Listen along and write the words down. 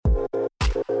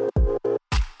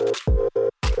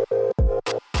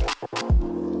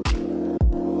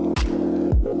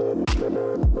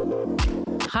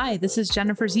Hi, this is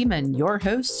Jennifer Zeman, your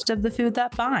host of The Food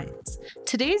That Binds.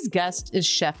 Today's guest is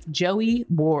Chef Joey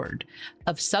Ward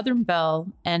of Southern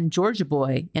Belle and Georgia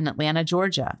Boy in Atlanta,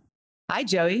 Georgia. Hi,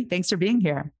 Joey. Thanks for being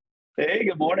here. Hey,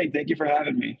 good morning. Thank you for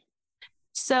having me.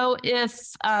 So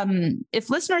if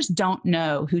listeners don't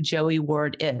know who Joey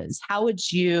Ward is, how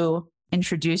would you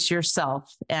introduce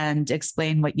yourself and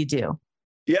explain what you do?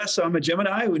 Yeah, so I'm a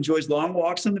Gemini who enjoys long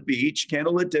walks on the beach,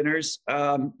 candlelit dinners.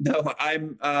 I'm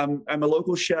a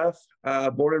local chef,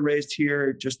 born and raised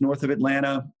here just north of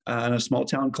Atlanta, in a small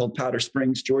town called Powder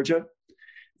Springs, Georgia.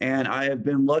 And I have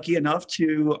been lucky enough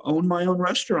to own my own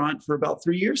restaurant for about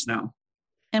 3 years now.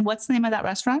 And what's the name of that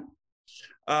restaurant?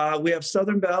 We have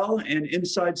Southern Belle, and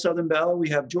inside Southern Belle, we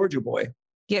have Georgia Boy.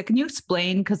 Yeah, can you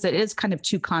explain? Because it is kind of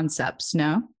two concepts,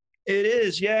 no? It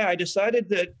is, yeah. I decided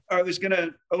that I was going to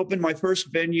open my first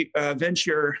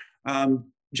venture,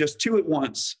 just two at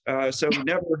once. So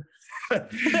never,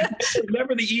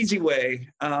 never the easy way.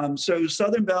 So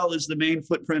Southern Belle is the main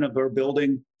footprint of our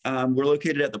building. We're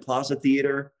located at the Plaza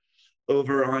Theater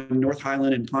over on North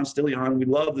Highland and Ponce de Leon. We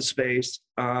love the space.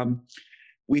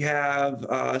 We have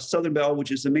Southern Belle, which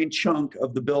is the main chunk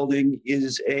of the building,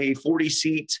 is a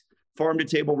 40-seat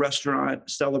farm-to-table restaurant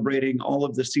celebrating all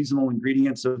of the seasonal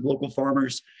ingredients of local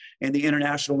farmers and the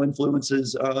international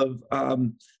influences of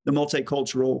the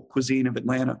multicultural cuisine of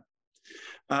Atlanta.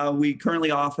 We currently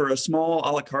offer a small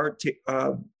a la carte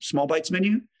small bites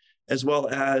menu, as well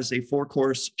as a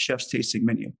 4-course chef's tasting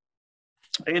menu,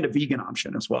 and a vegan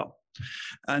option as well.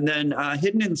 And then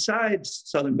hidden inside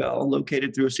Southern Belle,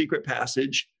 located through a secret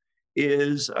passage,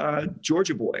 is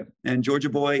Georgia Boy. And Georgia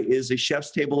Boy is a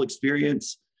chef's table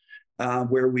experience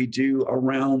where we do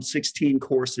around 16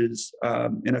 courses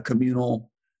in a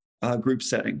communal group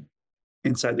setting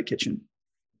inside the kitchen.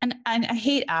 And I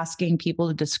hate asking people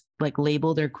to just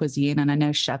label their cuisine. And I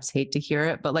know chefs hate to hear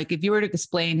it, but if you were to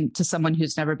explain to someone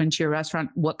who's never been to your restaurant,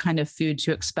 what kind of food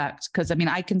to expect? Because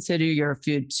I consider your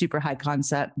food super high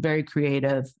concept, very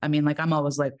creative. I'm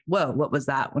always like, whoa, what was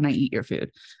that when I eat your food?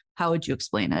 How would you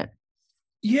explain it?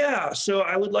 Yeah, so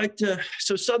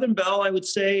Southern Belle, I would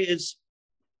say is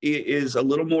a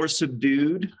little more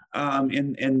subdued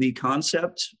in the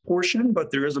concept portion,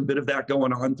 but there is a bit of that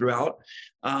going on throughout.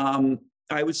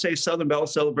 I would say Southern Belle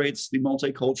celebrates the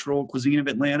multicultural cuisine of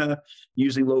Atlanta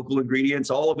using local ingredients.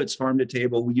 All of it's farm to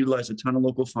table. We utilize a ton of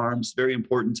local farms, very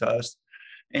important to us.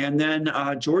 And then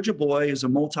Georgia Boy is a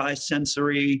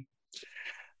multi-sensory,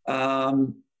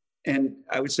 and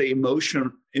I would say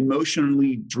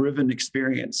emotionally driven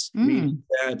experience, meaning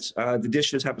that the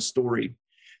dishes have a story.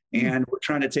 And we're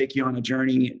trying to take you on a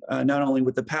journey, not only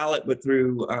with the palate, but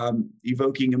through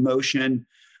evoking emotion.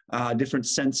 Different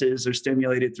senses are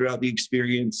stimulated throughout the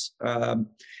experience.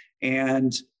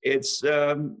 And it's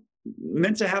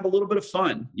meant to have a little bit of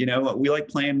fun. We like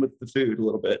playing with the food a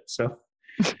little bit. So.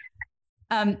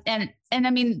 I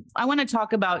want to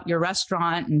talk about your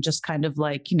restaurant and just kind of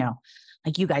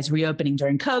you guys reopening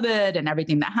during COVID and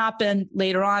everything that happened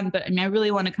later on. But I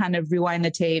really want to kind of rewind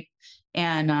the tape.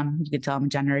 And you can tell I'm a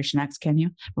Generation X, can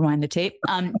you? Rewind the tape.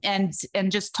 And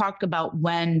just talk about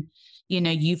when,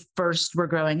 you first were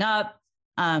growing up.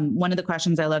 One of the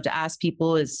questions I love to ask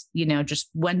people is, just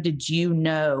when did you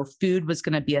know food was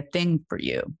going to be a thing for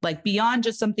you? Beyond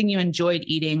just something you enjoyed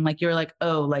eating, you're like,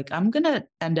 oh, I'm going to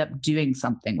end up doing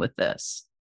something with this.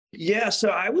 Yeah. So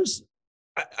I was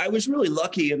really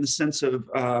lucky in the sense of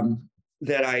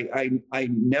that I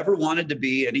never wanted to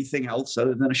be anything else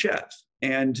other than a chef.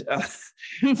 And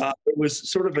it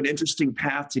was sort of an interesting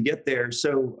path to get there.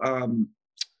 So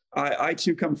I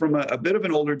too come from a bit of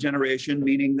an older generation,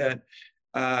 meaning that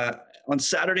on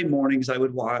Saturday mornings, I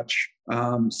would watch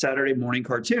Saturday morning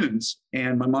cartoons,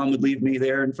 and my mom would leave me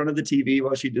there in front of the TV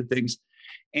while she did things.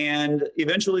 And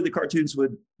eventually the cartoons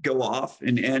would go off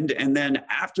and end. And then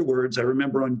afterwards, I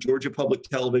remember on Georgia Public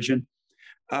Television,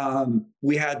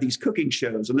 we had these cooking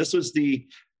shows. And this was the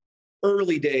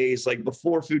early days,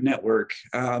 before Food Network,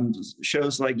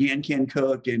 shows like Yan Can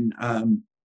Cook and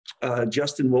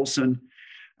Justin Wilson,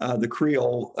 the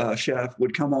Creole chef,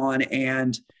 would come on.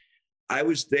 And I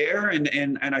was there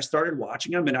and I started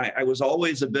watching them. And I was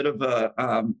always a bit of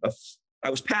I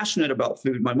was passionate about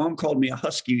food. My mom called me a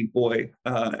husky boy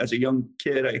as a young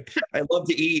kid. I loved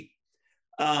to eat.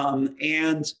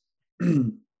 And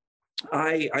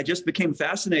I just became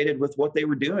fascinated with what they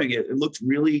were doing. It looked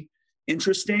really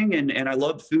interesting, and I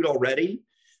loved food already.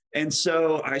 And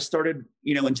so I started,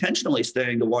 intentionally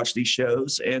staying to watch these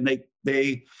shows, and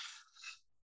they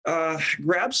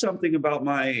grabbed something about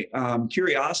my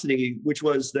curiosity, which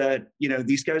was that,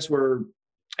 these guys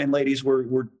and ladies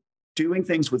were doing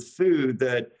things with food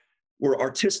that were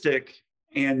artistic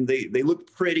and they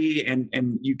looked pretty,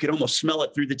 and you could almost smell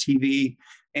it through the TV.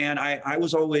 And I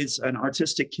was always an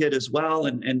artistic kid as well.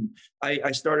 And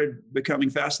I started becoming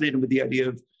fascinated with the idea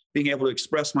of being able to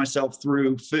express myself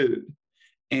through food.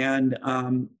 And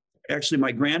actually,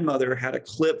 my grandmother had a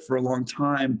clip for a long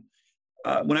time.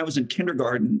 When I was in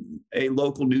kindergarten, a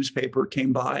local newspaper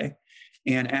came by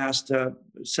and asked a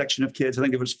section of kids, I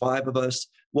think it was 5 of us,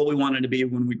 what we wanted to be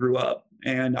when we grew up.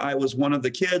 And I was one of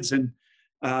the kids. And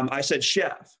I said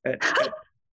chef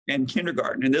in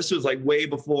kindergarten. And this was like way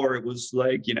before it was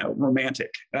like,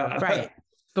 romantic. Right.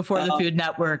 Before the Food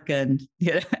Network and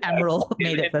Emeril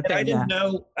made it the thing. I didn't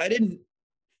know, I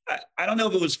don't know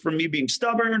if it was from me being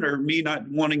stubborn or me not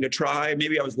wanting to try.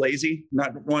 Maybe I was lazy,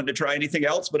 not wanting to try anything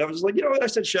else, but I was like, you know what? I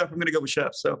said chef, I'm going to go with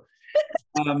chef. So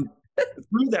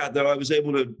through that though, I was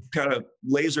able to kind of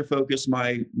laser focus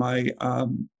my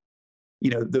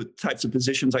the types of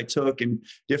positions I took and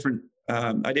different,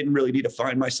 I didn't really need to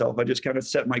find myself. I just kind of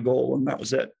set my goal and that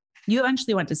was it. You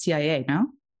eventually went to CIA, no?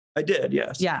 I did,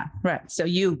 yes. Yeah, right. So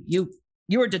you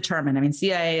were determined. I mean,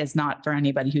 CIA is not for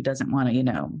anybody who doesn't want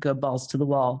to, go balls to the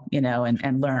wall,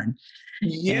 and learn.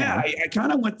 Yeah, I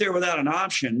kind of went there without an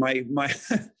option. My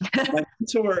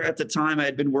mentor at the time I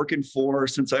had been working for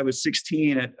since I was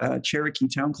 16 at Cherokee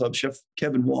Town Club, Chef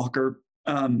Kevin Walker.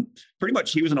 Pretty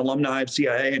much he was an alumni of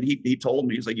CIA and he told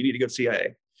me, he's like, you need to go to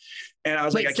CIA. And I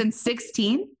was like, since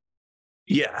 16?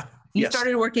 Yeah. You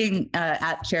started working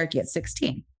at Cherokee at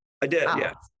 16? I did, wow.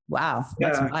 yeah. Wow,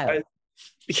 that's wild.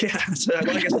 So like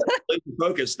I said,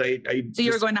 focused. So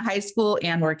you were going to high school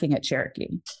and working at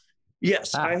Cherokee?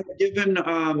 Yes, wow.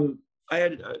 I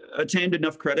had attained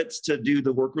enough credits to do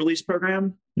the work release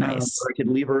program. Nice. So I could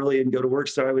leave early and go to work.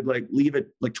 So I would leave at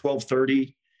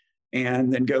 12:30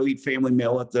 and then go eat family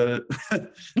meal at the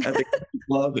at the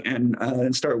club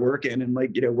and start working and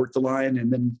work the line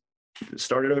and then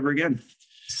start it over again.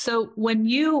 So when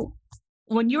you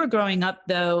were growing up,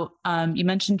 though, you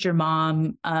mentioned your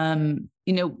mom.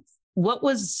 What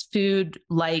was food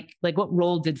like? Like, what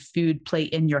role did food play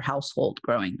in your household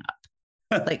growing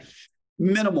up? Like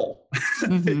minimal.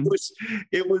 Mm-hmm.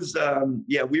 It was.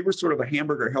 We were sort of a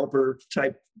hamburger helper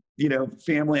type,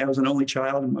 family. I was an only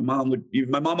child, and my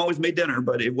mom always made dinner,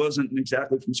 but it wasn't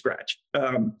exactly from scratch.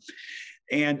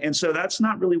 And so that's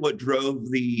not really what drove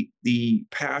the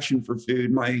passion for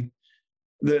food.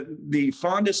 The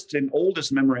fondest and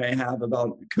oldest memory I have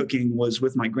about cooking was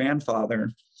with my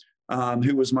grandfather,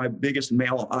 who was my biggest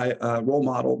male role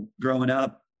model growing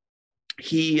up.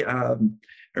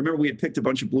 I remember we had picked a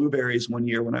bunch of blueberries one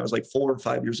year when I was like 4 or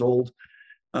 5 years old.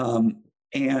 And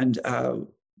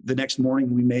the next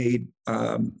morning we made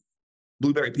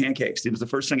blueberry pancakes. It was the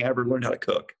first thing I ever learned how to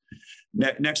cook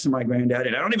next to my granddad.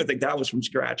 And I don't even think that was from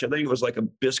scratch. I think it was like a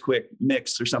Bisquick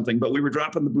mix or something, but we were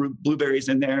dropping the blueberries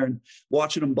in there and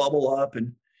watching them bubble up.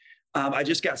 And I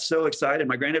just got so excited.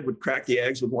 My granddad would crack the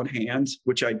eggs with one hand,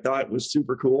 which I thought was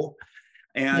super cool.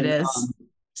 And it is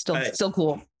still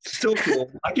cool. Still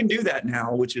cool. I can do that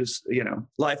now, which is,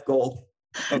 life goal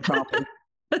accomplished.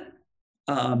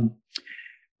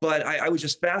 But I was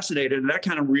just fascinated. And that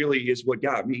kind of really is what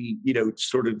got me,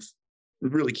 sort of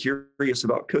really curious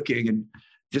about cooking. And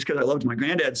just because I loved my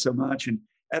granddad so much. And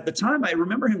at the time, I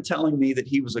remember him telling me that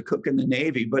he was a cook in the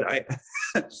Navy, but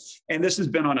and this has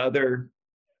been on other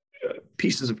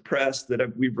pieces of press that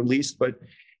we've released, but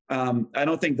I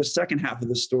don't think the second half of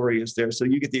the story is there. So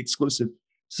you get the exclusive.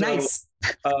 So nice.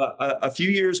 A few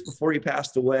years before he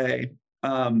passed away,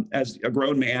 as a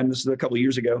grown man, this is a couple of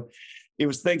years ago, it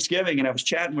was Thanksgiving and I was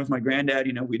chatting with my granddad.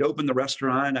 We'd opened the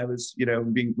restaurant. I was,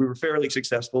 we were fairly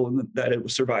successful in that it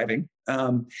was surviving.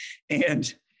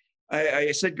 And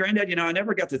I said, Granddad, I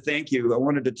never got to thank you. I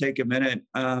wanted to take a minute.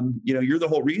 You're the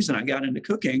whole reason I got into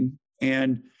cooking.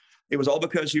 And it was all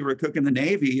because you were a cook in the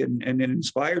Navy and it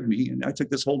inspired me. And I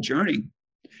took this whole journey.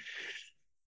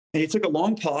 And he took a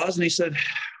long pause and he said,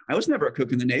 I was never a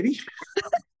cook in the Navy.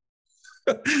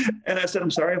 And I said,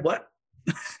 I'm sorry, what?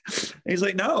 He's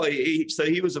like, no. So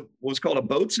he was called a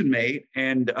boatswain mate.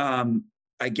 And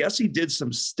I guess he did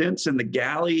some stints in the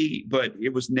galley, but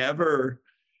it was never,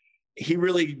 he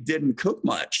really didn't cook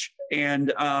much.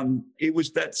 And it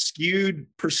was that skewed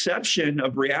perception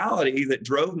of reality that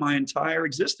drove my entire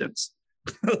existence.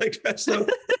 So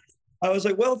I was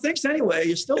like, well, thanks anyway.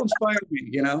 You still inspired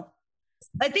me,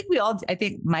 I think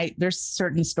there's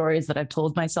certain stories that I've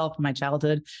told myself in my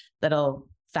childhood that I'll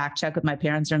fact check with my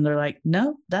parents and they're like,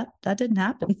 no, that didn't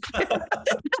happen.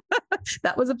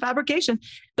 That was a fabrication.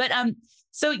 But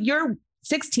so you're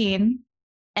 16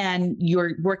 and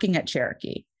you're working at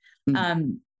Cherokee.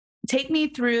 Mm-hmm. take me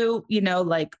through,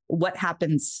 like what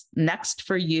happens next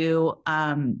for you,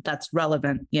 that's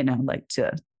relevant, like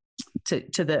to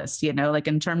this, like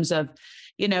in terms of,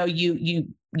 you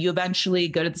eventually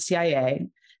go to the CIA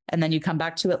and then you come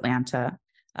back to Atlanta.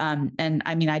 And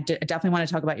I mean, I definitely want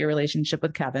to talk about your relationship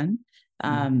with Kevin,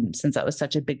 since that was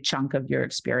such a big chunk of your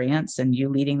experience and you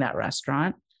leading that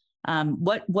restaurant.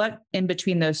 What in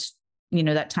between those,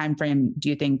 that time frame do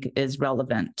you think is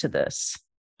relevant to this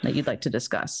that you'd like to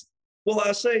discuss? Well,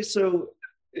 I'll say, so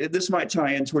this might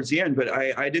tie in towards the end, but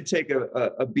I did take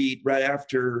a beat right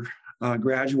after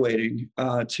graduating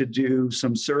to do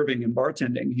some serving and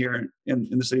bartending here in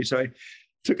the city. So I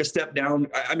took a step down.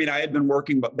 I mean, I had been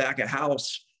working back at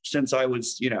house since I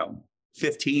was,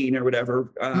 15 or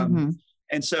whatever.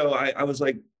 And so I was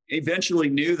like, eventually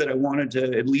knew that I wanted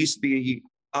to at least be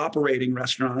operating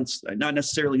restaurants, not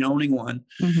necessarily owning one.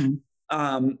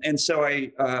 And so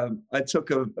I took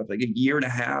like a year and a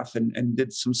half and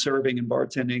did some serving and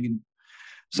bartending in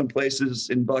some places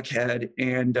in Buckhead.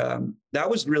 And that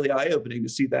was really eye-opening to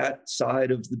see that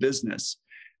side of the business.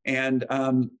 And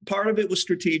part of it was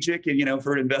strategic and,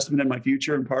 for an investment in my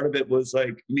future. And part of it was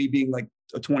like me being like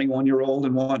a 21-year-old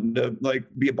and wanting to like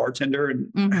be a bartender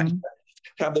and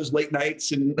have those late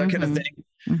nights and that kind of thing.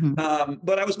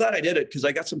 But I was glad I did it because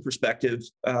I got some perspective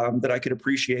that I could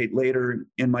appreciate later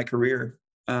in my career.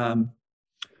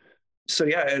 So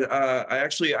yeah,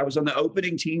 I was on the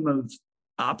opening team of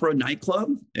Opera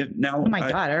Nightclub. Oh my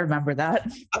God, I remember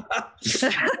that.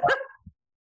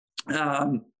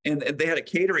 And they had a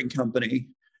catering company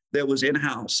that was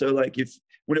in-house. So like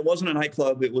when it wasn't a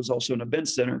nightclub, it was also an event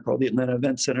center called the Atlanta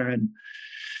Event Center. And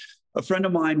a friend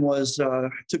of mine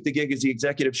took the gig as the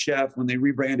executive chef when they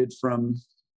rebranded from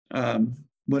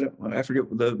I forget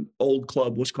what the old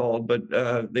club was called, but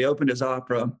they opened as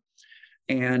Opera.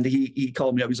 And he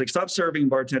called me up. He's like, stop serving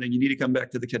and bartending. You need to come back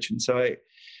to the kitchen. So I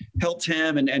helped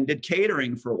him and did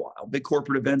catering for a while. Big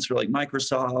corporate events for like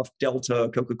Microsoft, Delta,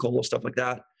 Coca-Cola, stuff like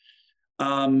that.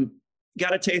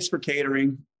 Got a taste for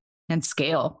catering. And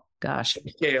scale. Gosh.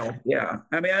 Scale. Yeah.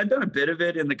 I mean, I'd done a bit of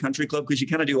it in the country club because you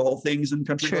kind of do all things in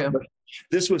country club. But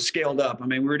this was scaled up. I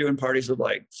mean, we were doing parties of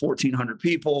like 1,400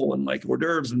 people and like hors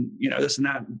d'oeuvres and, this and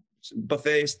that,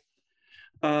 buffets.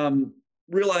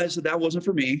 Realized that wasn't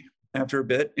for me after a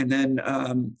bit. And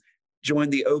then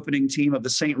joined the opening team of the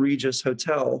St. Regis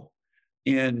Hotel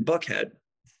in Buckhead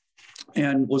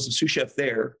and was a sous chef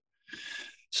there.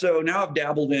 So now I've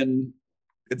dabbled in,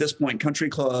 at this point, country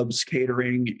clubs,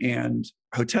 catering, and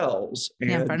hotels. And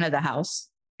in front of the house.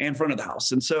 And front of the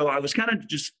house. And so I was kind of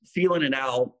just feeling it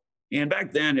out. And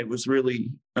back then it was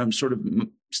really sort of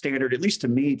standard, at least to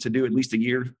me, to do at least a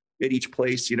year at each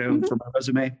place, for my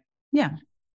resume. Yeah.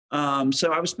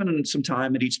 So I was spending some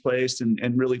time at each place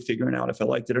and really figuring out if I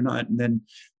liked it or not. And then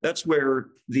that's where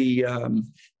the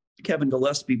Kevin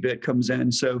Gillespie bit comes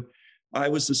in. So I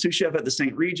was the sous chef at the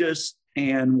St. Regis.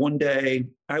 And one day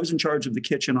I was in charge of the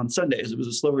kitchen on Sundays. It was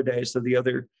a slower day. So the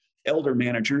other elder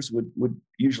managers would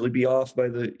usually be off by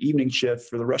the evening shift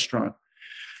for the restaurant.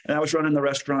 And I was running the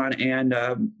restaurant and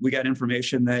we got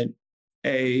information that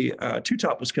a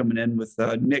two-top was coming in with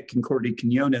Nick and Courtney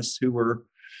Quinones, who were,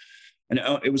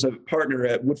 it was a partner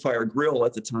at Woodfire Grill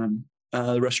at the time,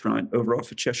 the restaurant over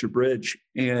off of Cheshire Bridge.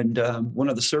 And one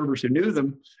of the servers who knew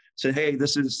them said, hey,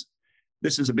 this is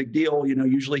a big deal.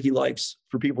 Usually he likes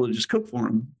for people to just cook for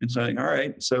him. And so, all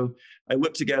right. So I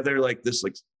whipped together like this,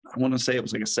 I want to say it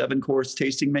was like a 7-course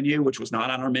tasting menu, which was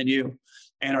not on our menu.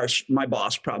 And my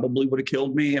boss probably would have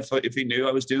killed me if he knew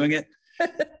I was doing it.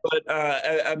 But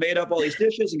I made up all these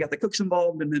dishes and got the cooks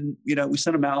involved. And then, we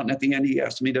sent him out. And at the end, he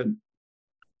asked me to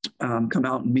come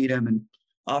out and meet him and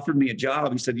offered me a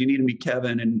job. He said, you need to meet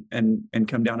Kevin and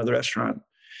come down to the restaurant.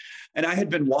 And I had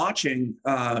been watching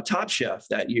Top Chef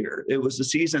that year. It was the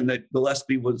season that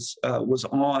Gillespie was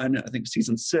on, I think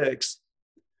season 6,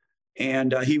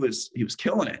 and he was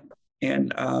killing it.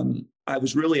 And I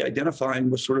was really identifying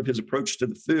with sort of his approach to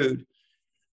the food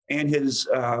and his,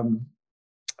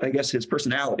 I guess, his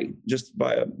personality, just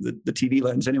by the TV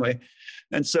lens anyway.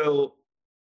 And so,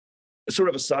 sort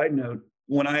of a side note,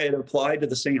 when I had applied to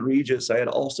the St. Regis, I had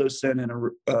also sent in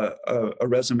a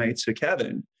resume to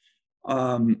Kevin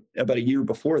about a year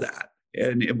before that.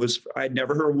 And I'd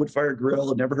never heard of Woodfire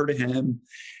Grill, I'd never heard of him.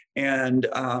 And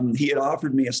he had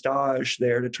offered me a stage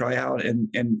there to try out.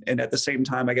 And at the same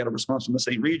time, I got a response from the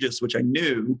St. Regis, which I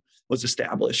knew was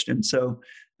established. And so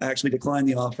I actually declined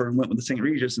the offer and went with the St.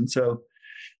 Regis. And so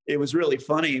it was really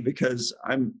funny because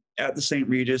I'm at the St.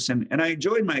 Regis and I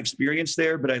enjoyed my experience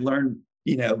there, but I learned,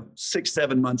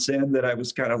 6-7 months in that I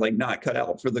was kind of like not cut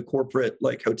out for the corporate,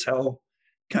 like hotel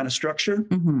kind of structure.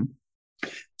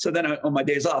 So then on my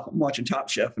days off, I'm watching Top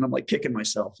Chef and I'm like kicking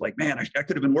myself like, man, I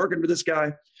could have been working for this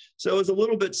guy. So it was a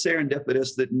little bit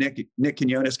serendipitous that Nick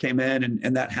Quinones came in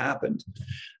and that happened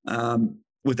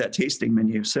with that tasting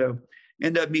menu. So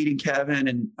ended up meeting Kevin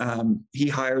and he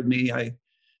hired me. I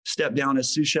stepped down as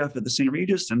sous chef at the St.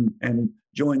 Regis and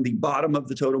joined the bottom of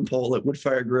the totem pole at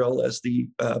Woodfire Grill as the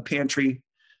pantry,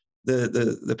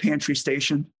 the pantry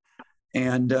station.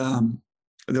 And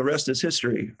the rest is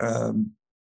history.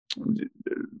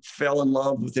 Fell in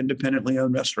love with independently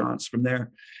owned restaurants from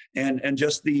there, and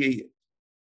just the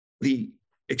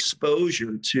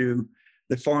exposure to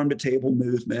the farm to table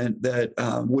movement that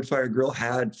Woodfire Grill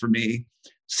had for me,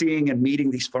 seeing and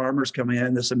meeting these farmers come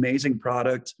in, this amazing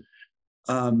product,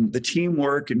 the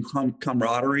teamwork and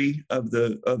camaraderie of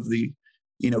the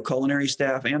culinary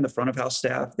staff and the front of house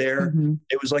staff there. Mm-hmm.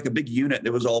 It was like a big unit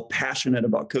that was all passionate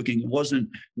about cooking.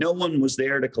 No one was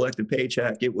there to collect a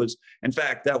paycheck. It was, in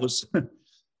fact, that was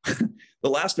the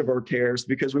last of our cares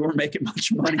because we weren't making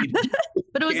much money.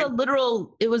 But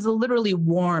it was a literally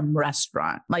warm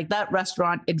restaurant. Like that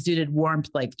restaurant exuded warmth,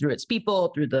 like through its people,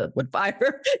 through the wood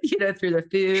fire, through the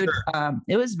food. Sure.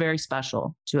 It was very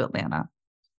special to Atlanta.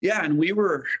 Yeah. And we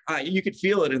were, you could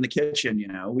feel it in the kitchen.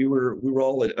 We were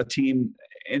all a team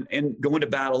and going to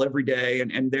battle every day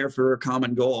and there for a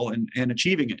common goal and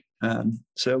achieving it.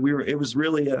 So it was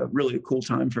really a cool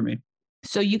time for me.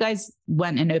 So you guys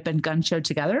went and opened Gun Show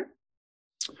together?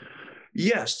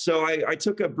 Yes. So I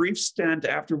took a brief stint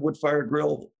after Woodfire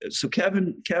Grill. So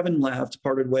Kevin left,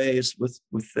 parted ways with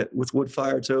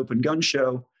Woodfire to open Gun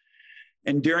Show.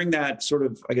 And during that sort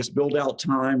of, I guess, build out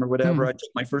time or whatever, I took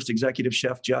my first executive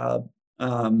chef job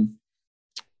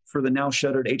for the now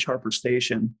shuttered H. Harper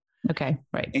Station. Okay,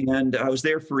 right. And I was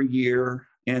there for a year,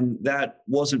 and that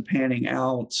wasn't panning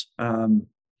out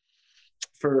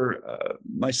for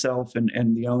myself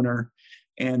and the owner.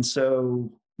 And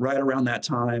so right around that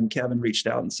time, Kevin reached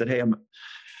out and said, hey,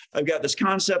 I've got this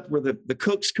concept where the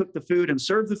cooks cook the food and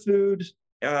serve the food.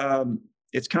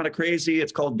 It's kind of crazy.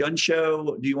 It's called Gun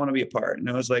Show. Do you want to be a part? And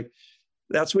I was like,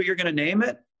 that's what you're going to name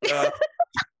it?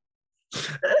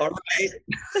 All right.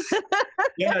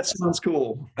 Yeah, it sounds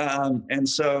cool. And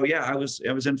so, yeah, I was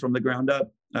in from the ground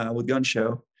up with Gun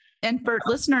Show. And for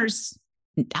listeners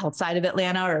outside of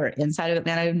Atlanta or inside of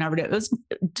Atlanta, I've never did.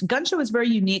 Gun Show was very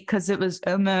unique because it was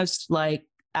almost like,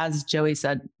 as Joey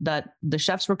said, that the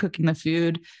chefs were cooking the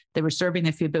food, they were serving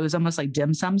the food, but it was almost like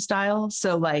dim sum style.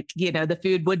 So like, the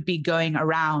food would be going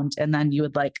around and then you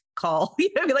would like call, be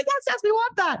like, yes, we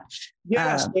want that.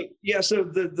 Yeah. So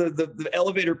the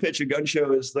elevator pitch of Gun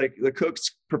Show is like the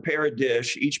cooks prepare a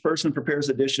dish. Each person prepares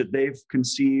a dish that they've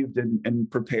conceived and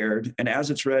prepared. And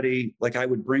as it's ready, like I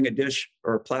would bring a dish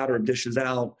or a platter of dishes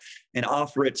out and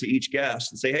offer it to each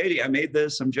guest and say, hey, I made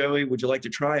this. I'm Joey. Would you like to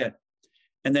try it?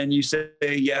 And then you say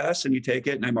yes, and you take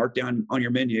it, and I mark down on your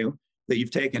menu that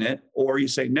you've taken it, or you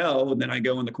say no, and then I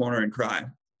go in the corner and cry.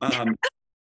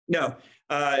 No.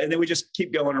 And then we just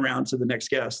keep going around to the next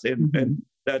guest, and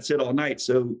that's it all night.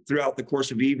 So throughout the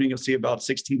course of the evening, you'll see about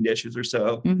 16 dishes or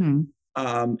so.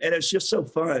 And it's just so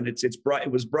fun. It's bright.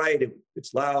 It was bright.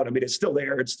 It's loud. I mean, it's still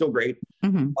there. It's still great.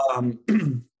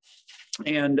 To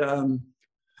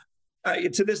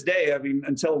this day, I mean,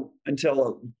 until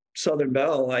Southern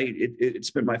Belle,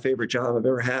 it's been my favorite job I've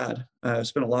ever had. I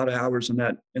spent a lot of hours in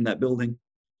that building.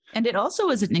 And it also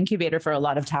was an incubator for a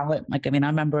lot of talent. Like, I mean, I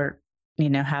remember,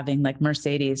 having like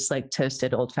Mercedes, like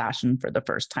toasted old fashioned for the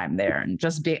first time there and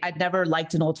I'd never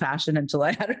liked an old fashioned until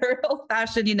I had her old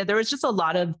fashioned. There was just a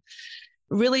lot of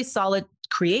really solid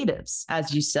creatives,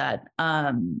 as you said,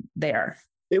 there.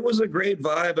 It was a great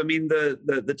vibe. I mean,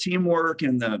 the teamwork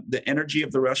and the energy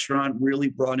of the restaurant really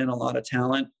brought in a lot of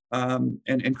talent.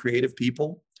 And creative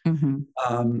people.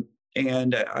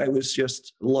 And I was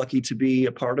just lucky to be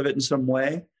a part of it in some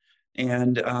way.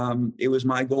 And it was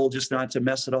my goal just not to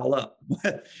mess it all up.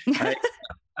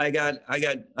 I got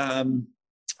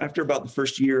after about the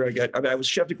first year, I was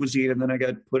chef de cuisine, and then I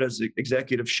got put as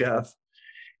executive chef.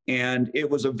 And it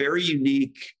was a very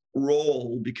unique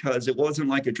role because it wasn't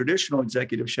like a traditional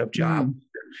executive chef job,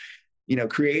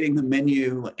 creating the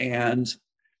menu and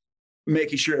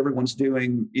making sure everyone's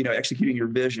doing, executing your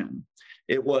vision.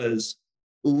 It was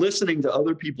listening to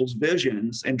other people's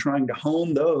visions and trying to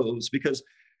hone those, because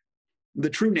the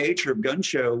true nature of Gun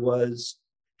Show was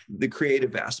the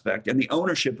creative aspect and the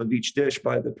ownership of each dish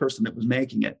by the person that was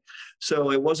making it.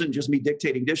 So it wasn't just me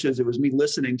dictating dishes. It was me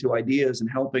listening to ideas and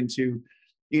helping to,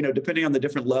 depending on the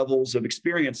different levels of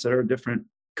experience that our different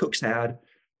cooks had,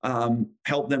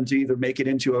 help them to either make it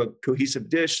into a cohesive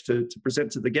dish to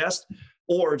present to the guest,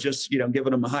 or just,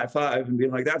 giving them a high five and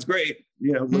being like, that's great.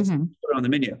 Let's put it on the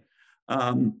menu.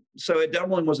 So it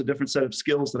definitely was a different set of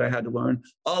skills that I had to learn,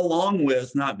 along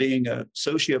with not being a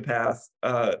sociopath,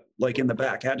 like in the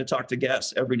back. I had to talk to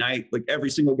guests every night, like every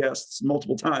single guest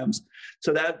multiple times.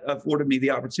 So that afforded me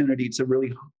the opportunity to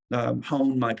really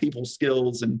hone my people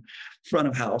skills and front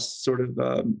of house sort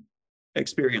of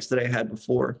experience that I had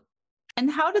before. And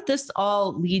how did this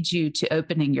all lead you to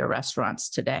opening your restaurants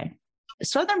today?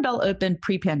 Southern Belle opened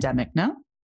pre-pandemic, no?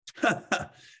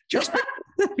 Just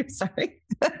Sorry.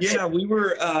 Yeah, we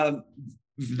were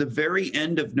the very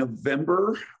end of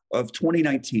November of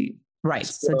 2019. Right.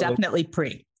 So definitely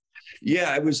pre.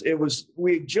 Yeah, it was,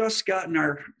 we had just gotten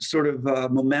our sort of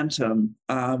momentum.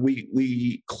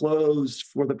 We closed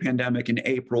for the pandemic in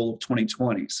April of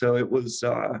 2020. So it was.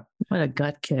 What a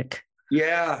gut kick.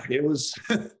 Yeah, it was,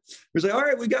 it was like, all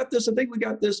right, we got this. I think we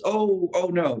got this.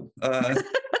 Oh no.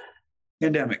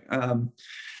 Pandemic.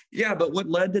 Yeah, but what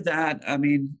led to that? I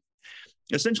mean,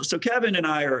 essentially, so Kevin and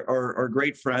I are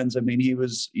great friends. I mean, he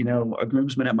was, a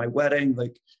groomsman at my wedding.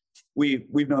 Like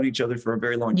we've known each other for a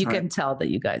very long time. You can tell that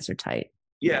you guys are tight.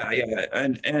 Yeah.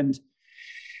 And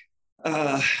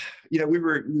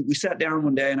we sat down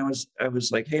one day and I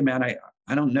was like, hey man,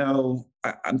 I don't know.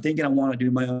 I'm thinking I want to do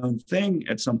my own thing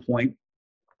at some point.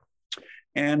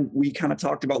 And we kind of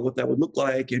talked about what that would look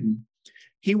like. And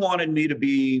he wanted me to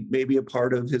be maybe a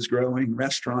part of his growing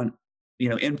restaurant,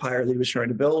 empire that he was trying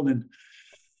to build. And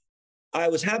I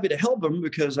was happy to help him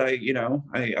because I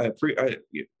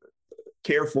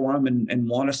care for him and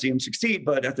want to see him succeed.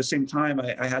 But at the same time,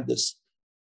 I had this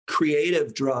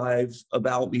creative drive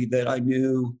about me that I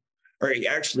knew, or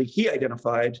actually he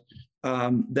identified,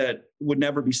 that would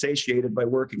never be satiated by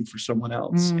working for someone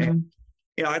else. And,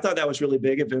 I thought that was really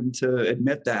big of him to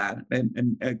admit that.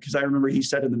 And because I remember he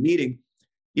said in the meeting,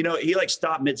 he like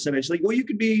stopped mid-sentence, like, well, you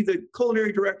could be the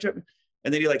culinary director.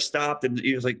 And then he like stopped and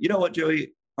he was like, you know what,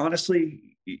 Joey,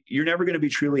 honestly, you're never going to be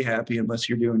truly happy unless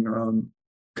you're doing your own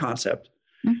concept.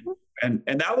 Mm-hmm.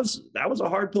 And that was a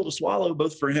hard pill to swallow,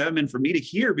 both for him and for me to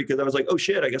hear, because I was like, oh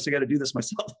shit, I guess I got to do this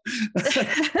myself.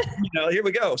 Here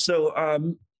we go. So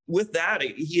with that,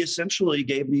 he essentially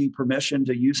gave me permission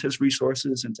to use his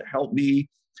resources and to help me,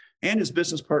 and his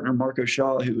business partner, Marco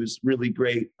Shaw, who is really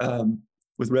great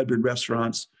with Redbird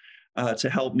Restaurants, to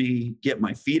help me get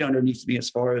my feet underneath me as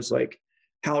far as like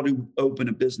how to open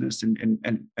a business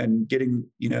and getting,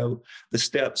 the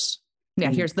steps.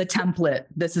 Yeah. Here's the template.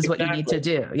 This is exactly what you need to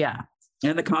do. Yeah.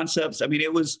 And the concepts. I mean,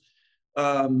 it was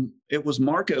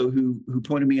Marco who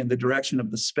pointed me in the direction of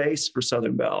the space for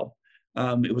Southern Belle.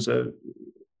 It was a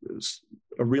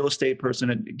real estate person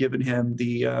had given him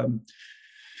the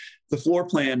floor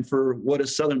plan for what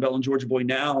is Southern Belle and Georgia Boy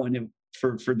now, and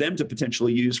for them to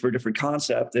potentially use for a different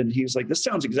concept. And he was like, this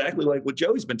sounds exactly like what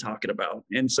Joey's been talking about.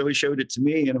 And so he showed it to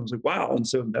me and I was like, wow. And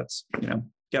so that's,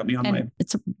 got me on my.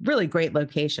 It's a really great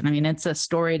location. I mean, it's a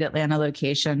storied Atlanta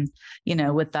location,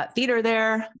 with that theater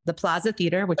there, the Plaza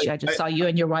Theater, which I just saw you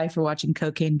and your wife were watching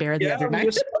Cocaine Bear the other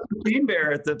night. Cocaine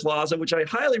Bear at the Plaza, which I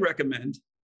highly recommend.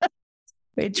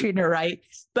 Treating her right.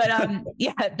 But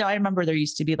I remember there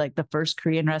used to be like the first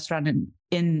Korean restaurant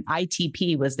in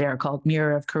ITP was there called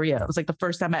Mirror of Korea. It was like the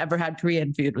first time I ever had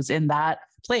Korean food was in that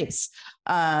place.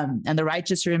 And the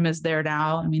Righteous Room is there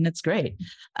now. I mean, it's great.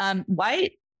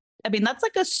 That's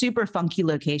like a super funky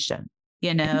location,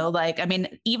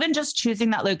 even just choosing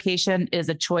that location is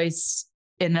a choice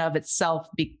in and of itself,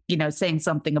 saying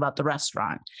something about the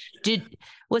restaurant.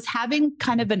 Was having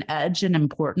kind of an edge an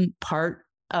important part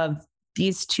of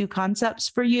these two concepts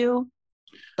for you?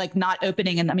 Like not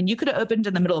opening, and you could have opened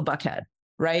in the middle of Buckhead,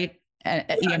 right?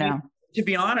 To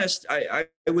be honest, I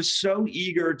was so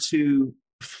eager to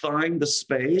find the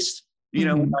space, when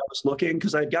I was looking,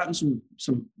 because I'd gotten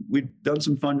we'd done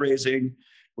some fundraising,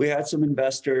 we had some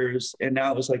investors, and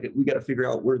now it was like, we got to figure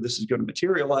out where this is going to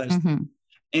materialize. Mm-hmm.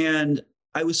 And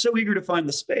I was so eager to find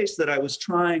the space that I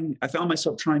found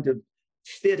myself trying to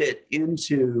fit it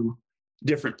into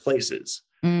different places.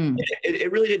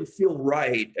 It really didn't feel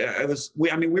right.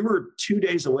 We were 2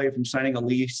 days away from signing a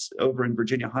lease over in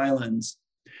Virginia Highlands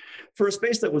for a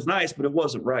space that was nice, but it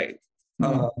wasn't right.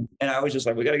 And I was just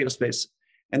like, we got to get a space.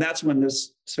 And that's when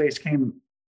this space came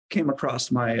across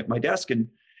my desk, and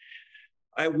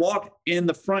I walked in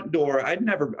the front door. I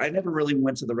never really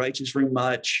went to the Righteous Room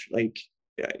much. Like,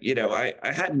 I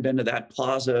hadn't been to that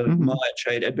Plaza much.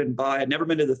 I'd been by. I'd never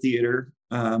been to the theater.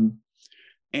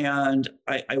 And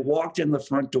I walked in the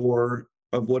front door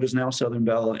of what is now Southern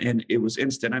Belle, and it was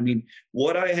instant. I mean,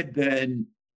 what I had been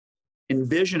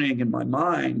envisioning in my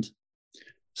mind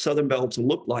Southern Belle to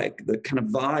look like, the kind of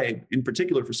vibe in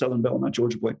particular for Southern Belle, not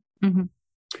Georgia Boy,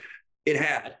 it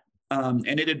had.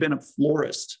 And it had been a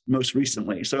florist most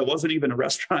recently. So it wasn't even a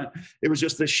restaurant. It was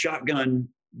just this shotgun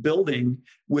building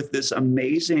with this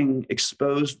amazing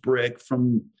exposed brick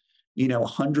from,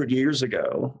 100 years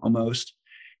ago almost.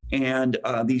 And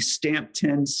the stamped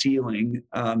tin ceiling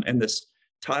and this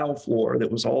tile floor that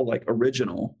was all like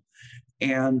original.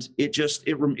 And it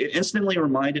instantly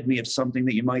reminded me of something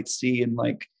that you might see in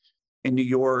New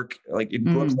York, like in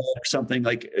Brooklyn or something.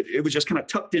 Like it was just kind of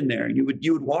tucked in there. You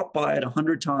would walk by it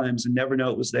 100 times and never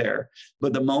know it was there.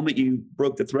 But the moment you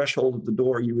broke the threshold of the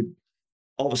door,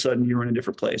 all of a sudden you were in a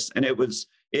different place. And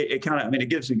it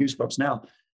gives me goosebumps now.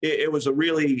 It was a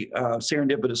really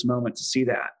serendipitous moment to see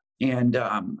that. And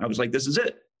I was like, this is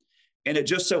it. And it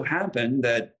just so happened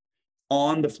that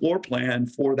on the floor plan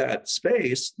for that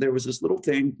space, there was this little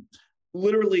thing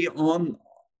literally on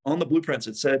the blueprints.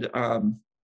 It said,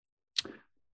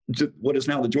 what is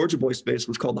now the Georgia Boy space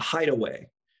was called the Hideaway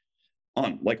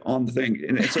on the thing.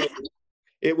 And so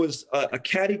it was a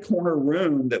catty corner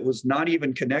room that was not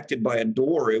even connected by a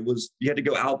door. You had to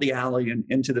go out the alley and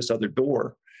into this other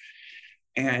door.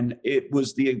 And it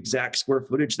was the exact square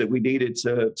footage that we needed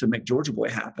to make Georgia Boy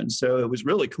happen. So it was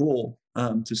really cool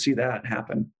to see that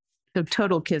happen. So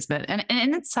total kismet. And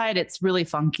inside it's really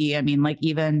funky. I mean, like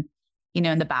even,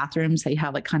 in the bathrooms, they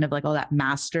have kind of all that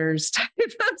masters type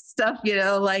of stuff,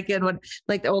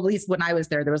 at least when I was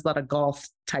there was a lot of golf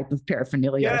type of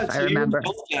paraphernalia, yeah, if I remember.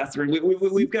 Golf bathroom.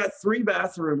 We've got 3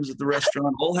 bathrooms at the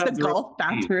restaurant. All have the golf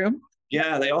bathroom.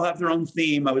 Yeah, they all have their own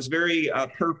theme. I was very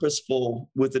purposeful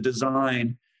with the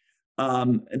design.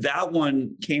 That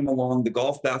one came along, the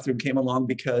golf bathroom came along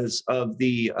because of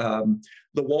the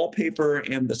wallpaper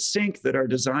and the sink that our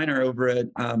designer over at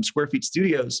Square Feet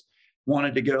Studios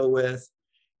wanted to go with.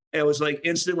 It was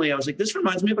instantly, I was like, this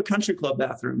reminds me of a country club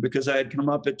bathroom, because I had come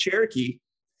up at Cherokee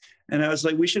and I was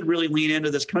like, we should really lean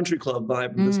into this country club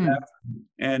vibe of this bathroom.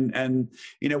 And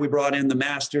we brought in the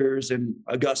Masters and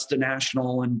Augusta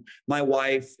National, and my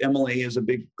wife, Emily, is a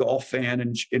big golf fan.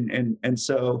 And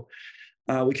so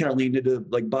we kind of leaned into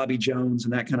Bobby Jones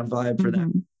and that kind of vibe for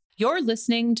them. You're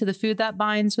listening to The Food That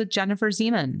Binds with Jennifer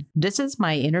Zeman. This is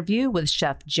my interview with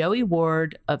Chef Joey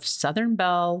Ward of Southern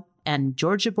Belle and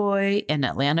Georgia Boy in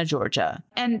Atlanta, Georgia.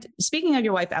 And speaking of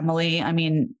your wife, Emily, I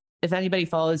mean, if anybody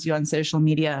follows you on social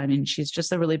media, I mean, she's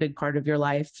just a really big part of your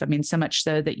life. I mean, so much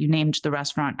so that you named the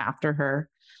restaurant after her.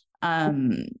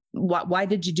 Why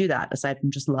did you do that aside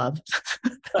from just love?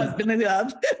 Husbandly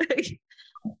love.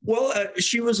 Well,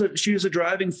 she was a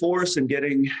driving force in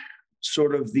getting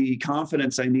sort of the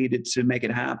confidence I needed to make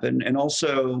it happen, and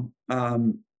also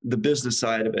the business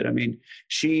side of it. I mean,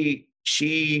 she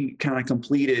kind of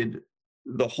completed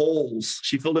the holes.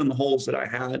 She filled in the holes that I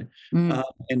had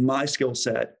in my skill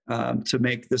set to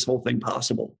make this whole thing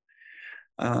possible.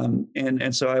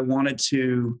 And so I wanted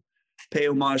to pay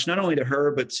homage not only to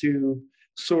her, but to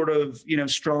sort of,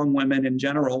 strong women in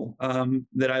general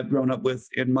that I've grown up with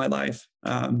in my life.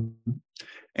 And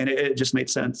it just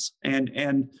made sense.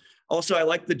 And also I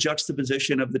like the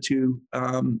juxtaposition of the two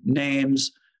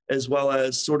names, as well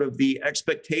as sort of the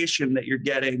expectation that you're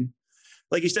getting.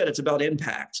 Like you said, it's about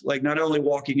impact, not only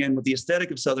walking in with the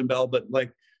aesthetic of Southern Belle, but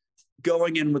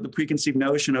going in with the preconceived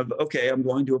notion of, okay, I'm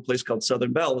going to a place called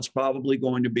Southern Belle. It's probably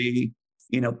going to be,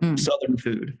 Southern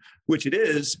food, which it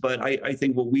is. But I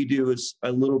think what we do is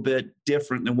a little bit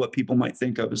different than what people might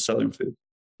think of as Southern food.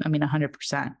 I mean,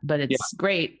 100%, but it's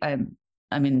great.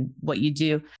 I mean, what you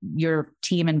do, your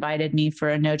team invited me for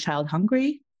a No Child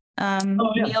Hungry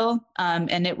meal.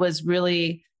 And it was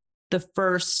really the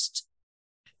first,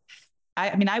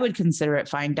 I mean, I would consider it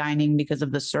fine dining because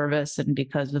of the service and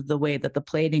because of the way that the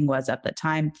plating was at the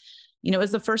time. It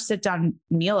was the first sit down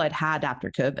meal I'd had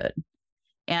after COVID.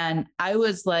 And I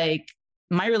was like,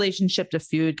 my relationship to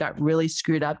food got really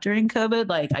screwed up during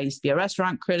COVID. I used to be a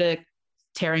restaurant critic,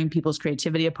 tearing people's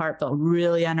creativity apart, felt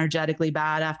really energetically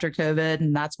bad after COVID.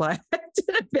 And that's why I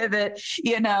did a pivot,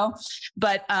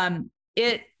 but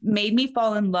it made me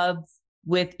fall in love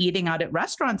with eating out at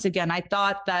restaurants again. I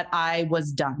thought that I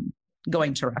was done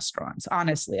going to restaurants.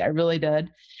 Honestly, I really did.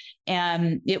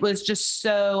 And it was just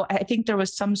I think there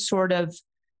was some sort of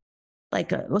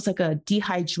it was like a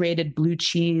dehydrated blue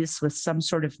cheese with some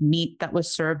sort of meat that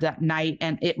was served that night.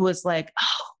 And it was like,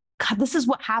 oh God, this is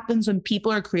what happens when people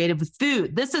are creative with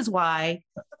food. This is why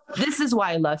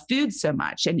I love food so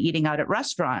much and eating out at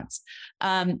restaurants.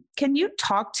 Can you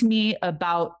talk to me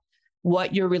about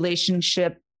what your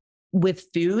relationship with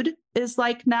food is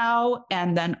like now?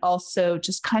 And then also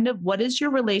just kind of what is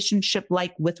your relationship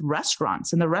like with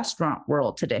restaurants in the restaurant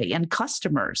world today and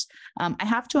customers? I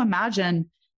have to imagine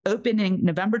opening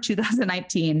November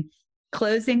 2019,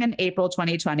 closing in April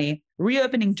 2020,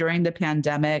 reopening during the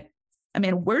pandemic. I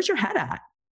mean, where's your head at?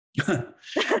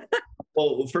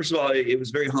 Well, first of all, it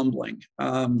was very humbling.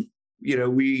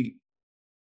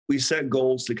 We set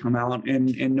goals to come out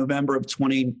in November of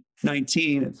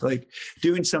 2019. It's like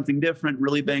doing something different,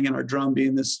 really banging our drum,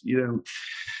 being this,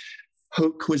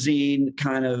 haute cuisine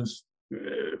kind of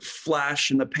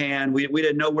flash in the pan. We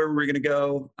didn't know where we were going to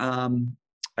go.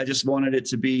 I just wanted it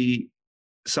to be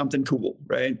something cool,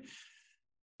 right?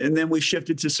 And then we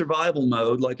shifted to survival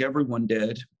mode, like everyone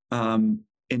did in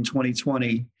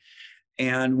 2020.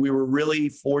 And we were really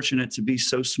fortunate to be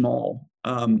so small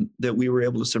that we were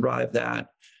able to survive that.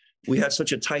 We had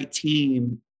such a tight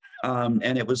team,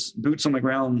 and it was boots on the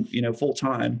ground, full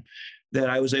time, that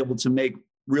I was able to make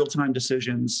real-time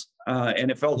decisions. And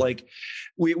it felt like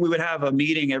we would have a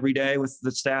meeting every day with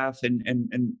the staff,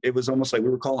 and it was almost like we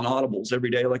were calling audibles every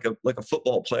day, like a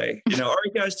football play. All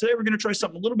right, guys, today we're going to try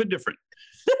something a little bit different.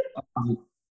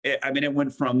 It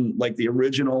went from like the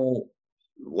original,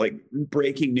 like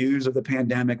breaking news of the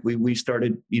pandemic. We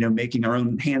started, making our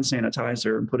own hand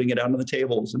sanitizer and putting it out on the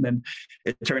tables. And then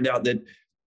it turned out that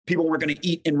people weren't going to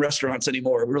eat in restaurants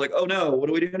anymore. We were like, oh no, what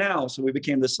do we do now? So we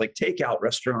became this like takeout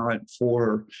restaurant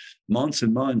for months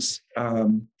and months.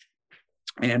 And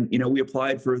we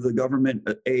applied for the government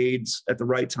aids at the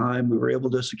right time. We were able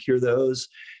to secure those.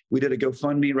 We did a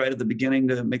GoFundMe right at the beginning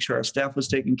to make sure our staff was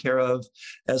taken care of,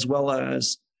 as well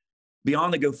as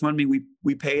beyond the GoFundMe,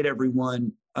 we paid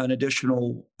everyone an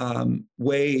additional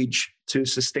wage to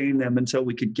sustain them until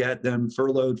we could get them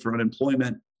furloughed for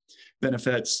unemployment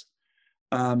benefits,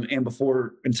 and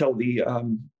until the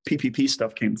PPP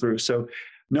stuff came through. So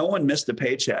no one missed a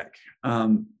paycheck.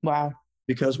 Wow!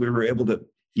 Because we were able to,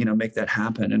 make that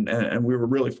happen, and we were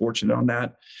really fortunate on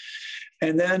that.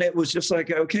 And then it was just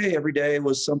like, okay, every day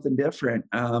was something different.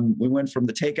 We went from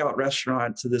the takeout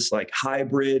restaurant to this like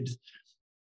hybrid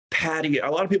patio.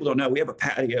 A lot of people don't know we have a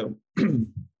patio.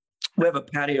 We have a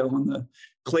patio on the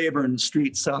Claiborne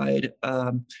Street side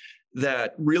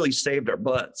that really saved our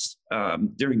butts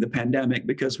during the pandemic,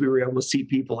 because we were able to see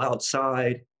people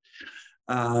outside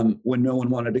when no one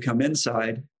wanted to come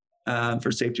inside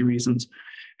for safety reasons.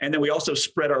 And then we also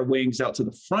spread our wings out to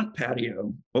the front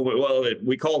patio. Well,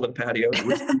 we called it a patio. It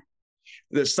was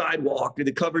the sidewalk,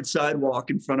 the covered sidewalk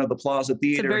in front of the Plaza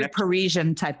Theater. It's a very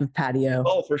Parisian type of patio.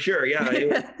 Oh, for sure. Yeah. It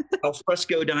was al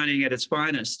fresco dining at its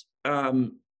finest.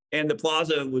 And the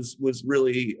Plaza was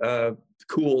really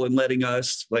cool in letting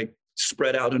us like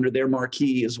spread out under their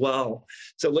marquee as well.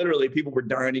 So literally people were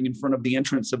dining in front of the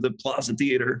entrance of the Plaza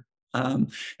Theater.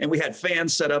 And we had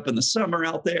fans set up in the summer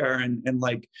out there, and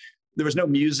like there was no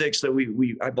music. So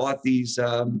I bought these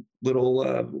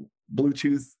little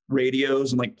Bluetooth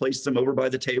radios and like placed them over by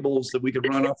the tables that we could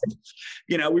run off.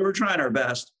 We were trying our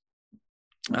best.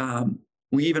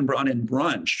 We even brought in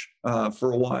brunch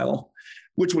for a while,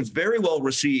 which was very well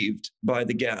received by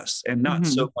the guests and not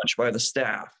so much by the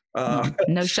staff.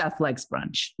 No chef likes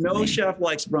brunch. No chef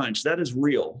likes brunch. That is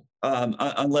real.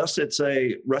 Unless it's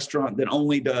a restaurant that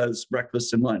only does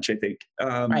breakfast and lunch, I think.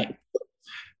 Right.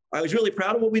 I was really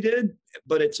proud of what we did,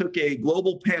 but it took a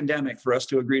global pandemic for us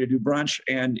to agree to do brunch,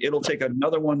 and it'll take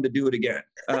another one to do it again.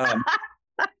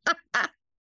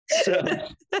 So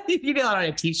you get it on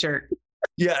a t-shirt.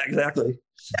 Yeah, exactly.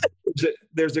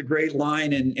 There's a great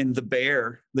line in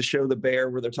the show The Bear,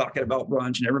 where they're talking about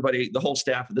brunch, and everybody, the whole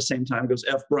staff at the same time goes,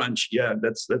 F brunch. Yeah,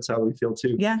 that's how we feel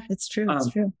too. Yeah, it's true. It's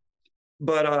true.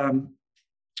 But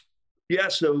yeah,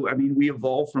 so I mean, we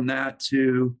evolved from that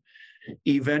to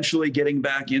eventually getting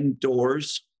back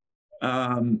indoors.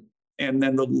 And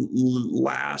then the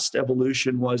last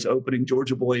evolution was opening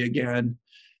Georgia Boy again,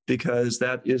 because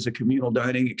that is a communal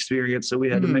dining experience. So we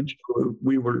had to make sure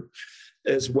we were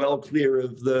as well clear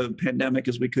of the pandemic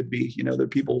as we could be,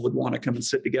 that people would want to come and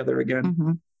sit together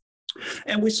again.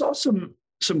 And we saw some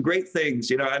great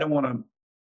things. I don't want to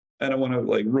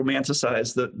like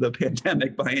romanticize the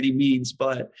pandemic by any means,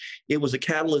 but it was a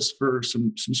catalyst for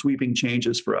some sweeping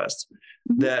changes for us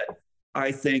that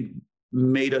I think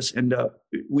made us ended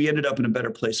up in a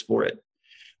better place for it.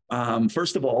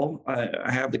 First of all,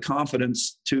 I have the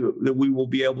confidence that we will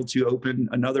be able to open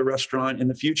another restaurant in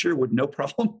the future with no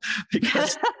problem,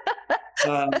 because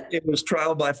it was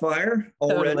trial by fire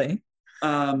already.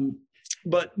 Totally.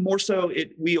 But more so,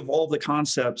 we evolved the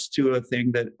concepts to a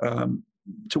thing that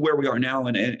to where we are now,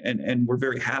 and we're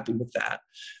very happy with that.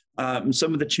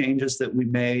 Some of the changes that we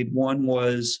made, one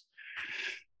was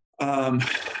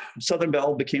Southern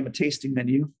Belle became a tasting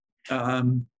menu.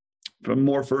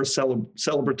 More for a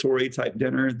celebratory type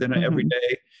dinner than every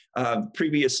day.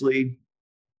 Previously,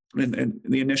 in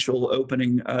the initial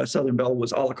opening, Southern Belle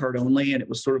was a la carte only, and it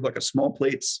was sort of like a small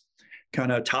plates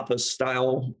kind of tapas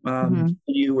style Mhm.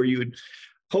 menu where you would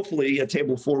hopefully a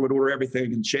table of four would order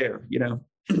everything and share,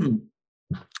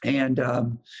 and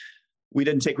we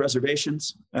didn't take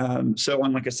reservations. So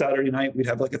on like a Saturday night, we'd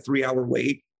have like a 3-hour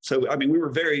wait. So, I mean, we were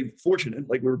very fortunate,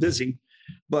 like we were busy,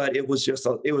 but it was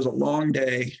it was a long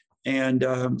day and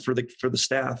for the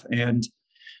staff. And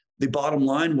the bottom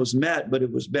line was met, but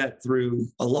it was met through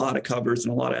a lot of covers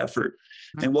and a lot of effort.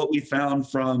 And what we found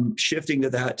from shifting to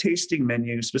that tasting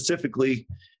menu specifically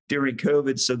during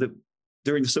COVID, so that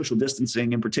during the social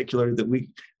distancing in particular, that we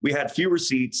had fewer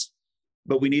seats,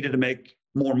 but we needed to make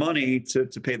more money to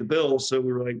pay the bill. So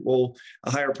we were like, well,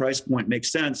 a higher price point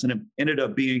makes sense. And it ended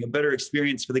up being a better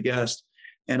experience for the guest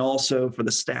and also for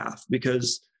the staff,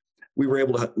 because we were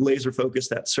able to laser focus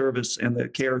that service and the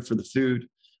care for the food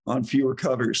on fewer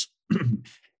covers.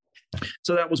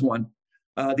 So that was one.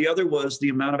 The other was the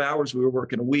amount of hours we were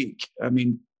working a week. I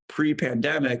mean,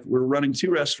 pre-pandemic, we were running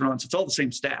 2 restaurants. It's all the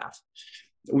same staff.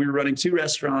 We were running 2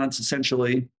 restaurants,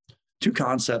 essentially 2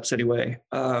 concepts anyway.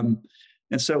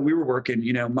 And so we were working,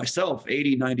 myself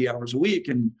 80, 90 hours a week,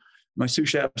 and my sous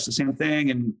chefs the same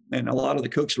thing. And a lot of the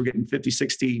cooks were getting 50,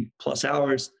 60 plus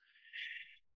hours.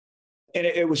 And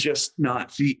it was just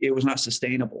not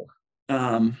sustainable.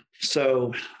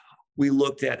 So we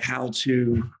looked at how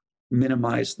to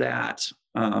minimize that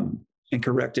and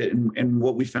correct it. And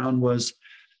what we found was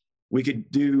we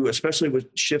could do, especially with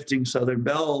shifting Southern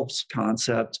Belle's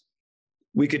concept,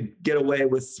 we could get away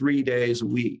with 3 days a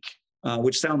week,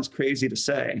 which sounds crazy to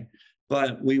say,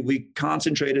 but we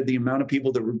concentrated the amount of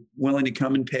people that were willing to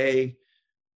come and pay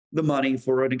the money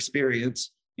for an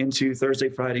experience into Thursday,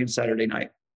 Friday, and Saturday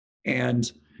night.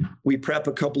 And we prep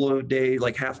a couple of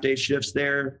like half-day shifts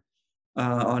there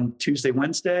on Tuesday,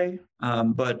 Wednesday.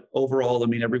 But overall, I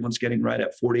mean, everyone's getting right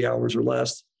at 40 hours or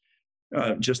less,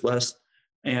 just less.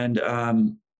 And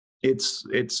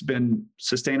it's been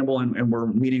sustainable, and we're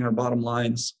meeting our bottom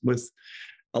lines with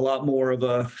a lot more of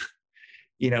a,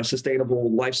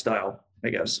 sustainable lifestyle,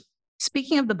 I guess.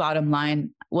 Speaking of the bottom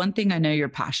line, one thing I know you're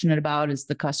passionate about is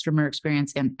the customer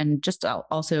experience and just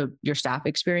also your staff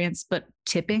experience, but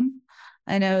tipping,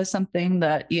 I know, is something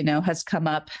that, has come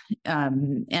up.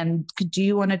 And do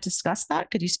you want to discuss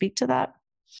that? Could you speak to that?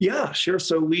 Yeah, sure.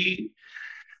 So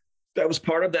that was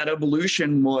part of that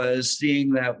evolution, was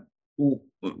seeing that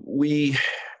the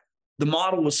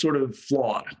model was sort of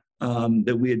flawed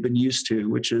that we had been used to,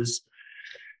 which is,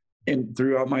 and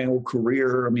throughout my whole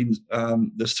career, I mean,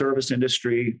 the service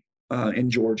industry in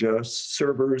Georgia,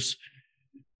 servers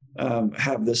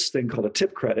have this thing called a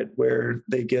tip credit, where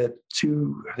they get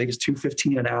I think it's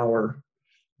 $2.15 an hour,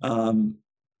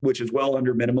 which is well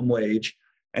under minimum wage,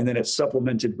 and then it's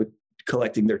supplemented with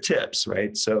collecting their tips,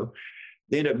 right? So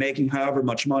they end up making however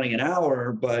much money an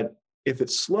hour, but if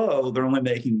it's slow, they're only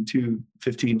making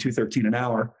 $2.15, $2.13 an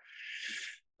hour,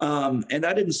 and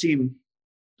that didn't seem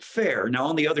fair. Now,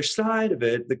 on the other side of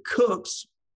it, the cooks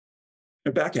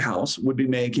back of house would be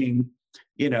making,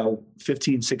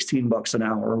 $15-16 an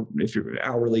hour if you're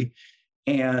hourly,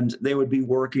 and they would be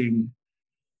working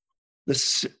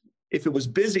this. If it was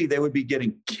busy, they would be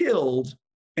getting killed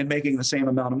and making the same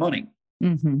amount of money.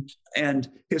 Mm-hmm. And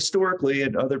historically,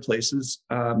 in other places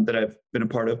that I've been a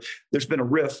part of, there's been a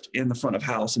rift in the front of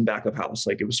house and back of house.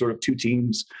 Like it was sort of 2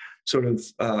 teams sort of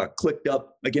clicked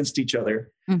up against each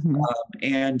other. Mm-hmm.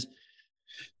 And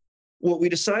what we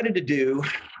decided to do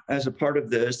as a part of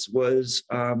this was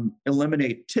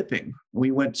eliminate tipping.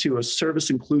 We went to a service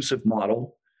inclusive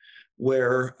model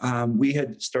where we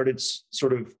had started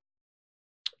sort of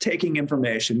taking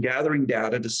information, gathering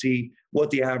data to see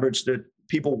what the average that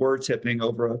people were tipping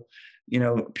over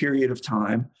a period of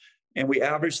time. And we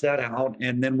averaged that out,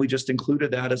 and then we just included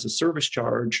that as a service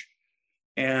charge.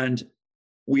 And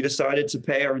we decided to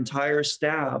pay our entire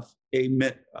staff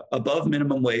above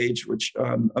minimum wage, which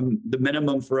the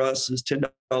minimum for us is $10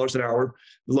 an hour.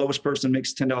 The lowest person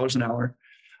makes $10 an hour.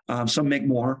 Some make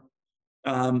more.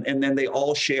 And then they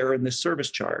all share in this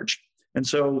service charge. And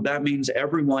so that means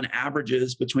everyone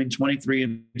averages between $23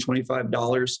 and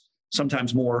 $25,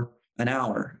 sometimes more, an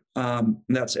hour. And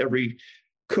that's every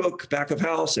cook, back of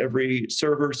house, every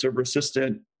server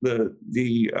assistant, the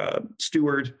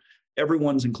steward,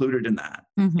 everyone's included in that.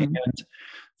 Mm-hmm. And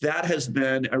that has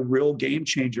been a real game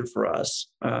changer for us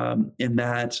in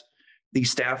that the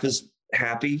staff is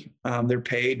happy. They're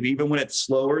paid, even when it's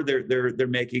slower, they're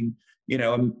making,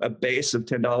 a base of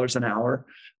 $10 an hour.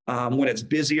 When it's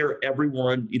busier,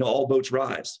 everyone, all boats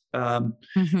rise.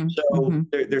 Mm-hmm. So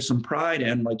there's some pride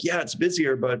in like, yeah, it's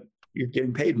busier, but you're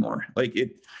getting paid more. Like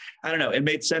I don't know, it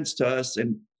made sense to us,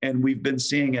 and we've been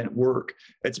seeing it work.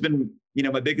 It's been,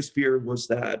 my biggest fear was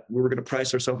that we were going to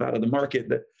price ourselves out of the market,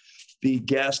 that the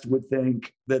guest would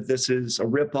think that this is a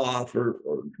ripoff or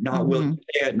not willing to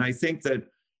pay it. And I think that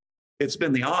it's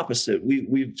been the opposite.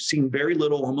 We've seen very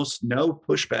little, almost no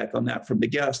pushback on that from the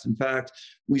guest. In fact,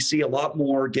 we see a lot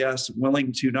more guests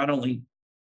willing to not only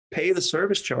pay the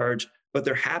service charge, but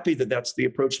they're happy that that's the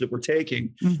approach that we're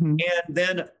taking, and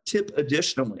then tip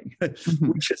additionally,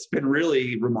 which has been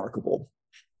really remarkable.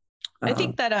 I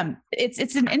think that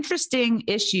it's an interesting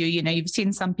issue. You've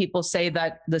seen some people say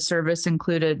that the service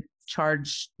included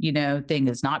charge, thing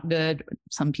is not good.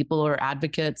 Some people are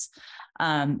advocates.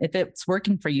 If it's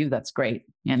working for you, that's great.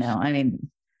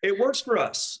 It works for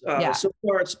us. So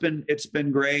far, it's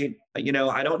been great. I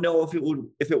don't know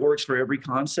if it works for every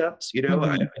concept.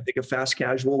 I think a fast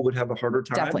casual would have a harder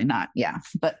time. Definitely not. Yeah,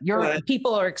 but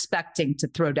people are expecting to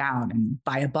throw down and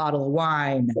buy a bottle of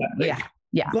wine.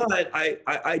 Yeah. But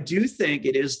I do think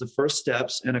it is the first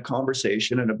steps in a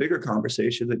conversation, and a bigger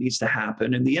conversation that needs to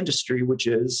happen in the industry, which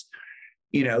is,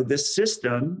 this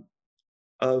system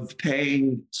of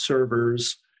paying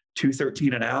servers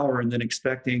 $2.13 an hour and then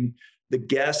expecting the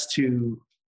guests to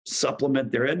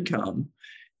supplement their income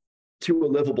to a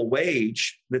livable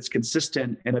wage that's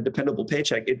consistent and a dependable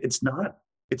paycheck. It's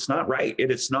not right.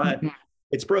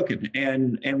 It's broken.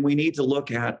 And we need to look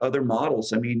at other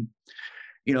models. You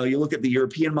look at the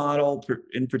European model,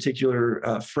 in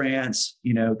particular, France,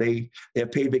 they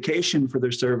have paid vacation for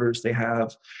their servers. They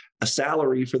have a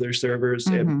salary for their servers,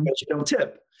 but you don't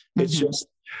tip. It's just,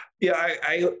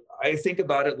 I think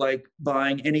about it like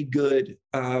buying any good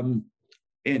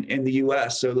in the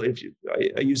US. So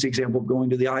I use the example of going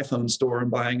to the iPhone store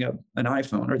and buying an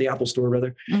iPhone, or the Apple store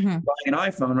rather, buying an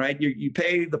iPhone, right? You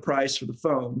pay the price for the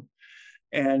phone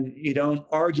and you don't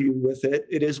argue with it.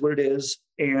 It is what it is.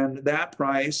 And that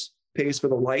price pays for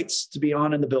the lights to be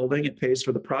on in the building. It pays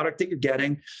for the product that you're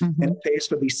getting, and it pays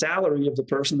for the salary of the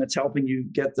person that's helping you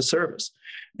get the service.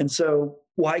 And so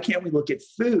why can't we look at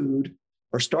food,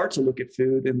 or start to look at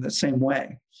food in the same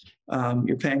way?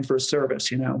 You're paying for a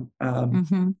service, and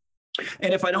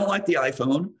if I don't like the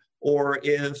iPhone, or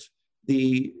if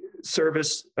the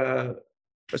service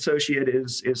associate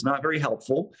is not very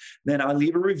helpful, then I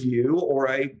leave a review, or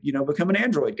I become an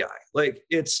Android guy. Like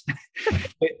it's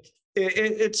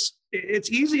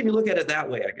easy if you look at it that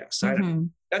way, I guess.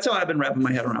 That's how I've been wrapping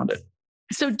my head around it.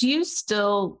 So do you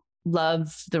still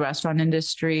love the restaurant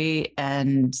industry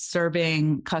and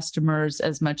serving customers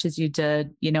as much as you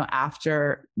did,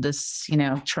 after this,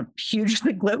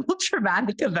 hugely global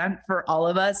traumatic event for all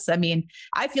of us?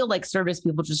 I feel like service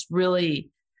people just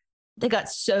really, they got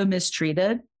so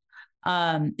mistreated.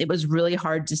 It was really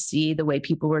hard to see the way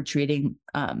people were treating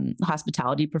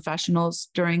hospitality professionals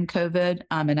during COVID.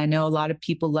 And I know a lot of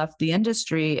people left the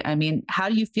industry. How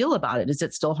do you feel about it? Is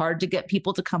it still hard to get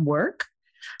people to come work?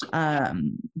 No,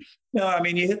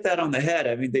 you hit that on the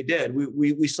head. They did.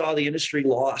 We saw the industry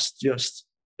lost. Just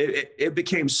it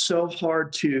became so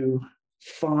hard to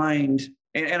find,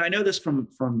 and I know this from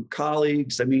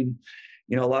colleagues.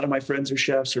 A lot of my friends are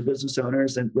chefs or business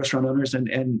owners and restaurant owners,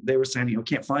 and they were saying,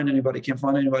 can't find anybody.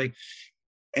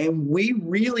 And we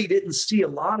really didn't see a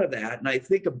lot of that. And I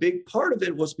think a big part of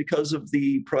it was because of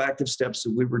the proactive steps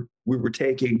that we were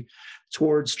taking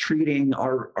towards treating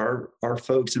our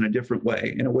folks in a different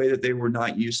way, in a way that they were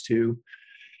not used to,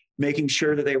 making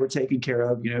sure that they were taken care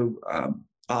of. We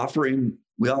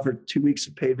offered 2 weeks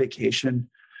of paid vacation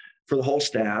for the whole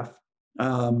staff.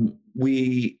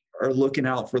 We are looking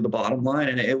out for the bottom line.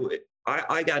 And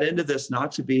I got into this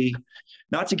not to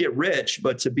get rich,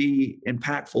 but to be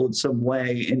impactful in some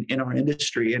way in our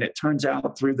industry. And it turns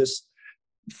out, through this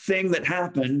thing that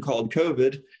happened called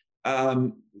COVID,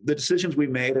 the decisions we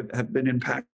made have been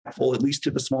impactful, at least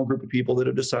to the small group of people that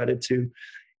have decided to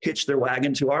hitch their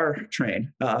wagon to our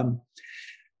train.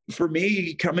 For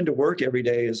me, coming to work every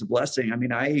day is a blessing.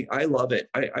 I love it.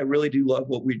 I really do love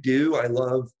what we do.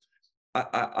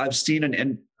 I've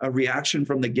seen a reaction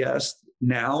from the guests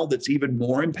now that's even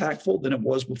more impactful than it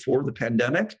was before the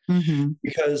pandemic,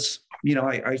 because,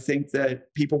 I think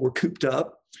that people were cooped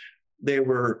up. They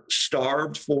were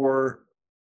starved for,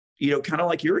 kind of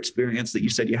like your experience that you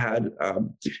said you had.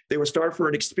 They were starved for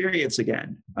an experience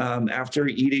again, after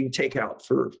eating takeout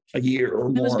for a year or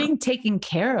more. It was being taken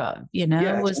care of, it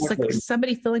was exactly. Like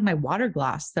somebody filling my water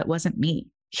glass that wasn't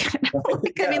me. It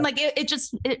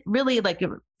really, I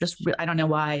don't know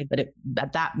why, but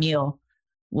that meal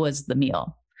was the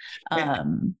meal.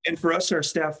 And for us, our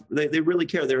staff, they really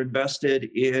care. They're invested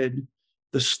in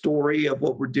the story of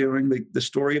what we're doing, the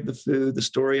story of the food, the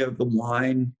story of the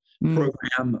wine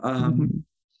program.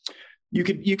 You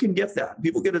can get that.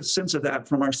 People get a sense of that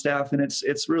from our staff, and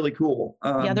it's really cool.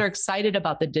 They're excited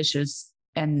about the dishes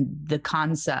and the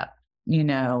concept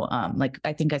like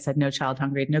I think I said no child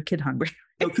hungry, no kid hungry.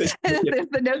 Okay.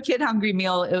 The no kid hungry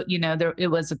meal, it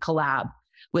was a collab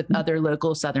with other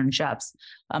local Southern chefs,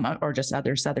 or just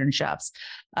other Southern chefs.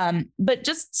 But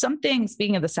just something,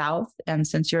 speaking of the South, and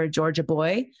since you're a Georgia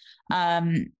boy,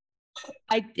 I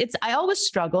always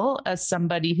struggle as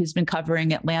somebody who's been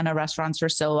covering Atlanta restaurants for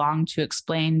so long to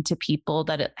explain to people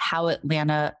that how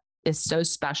Atlanta is so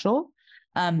special.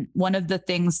 One of the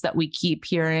things that we keep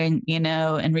hearing,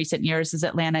 in recent years is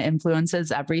Atlanta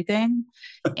influences everything.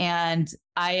 And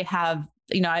I've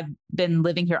been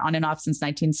living here on and off since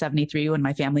 1973 when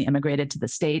my family immigrated to the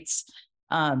States.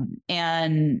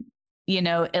 And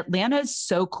Atlanta is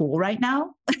so cool right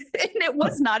now. And it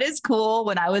was not as cool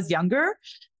when I was younger.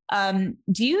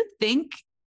 Do you think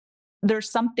there's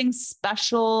something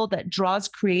special that draws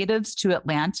creatives to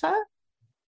Atlanta?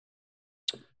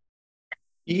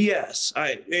 Yes,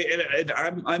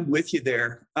 I'm with you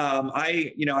there.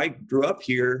 I grew up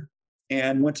here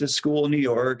and went to school in New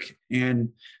York and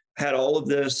had all of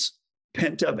this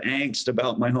pent up angst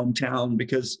about my hometown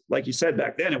because, like you said,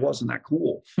 back then it wasn't that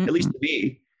cool. Mm-hmm. At least to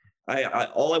me.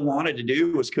 All I wanted to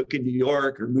do was cook in New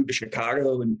York or move to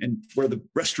Chicago and where the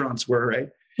restaurants were, right?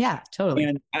 Yeah,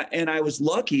 totally. And I was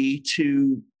lucky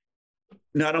to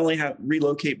not only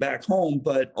relocate back home,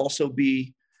 but also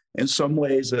be in some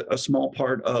ways a small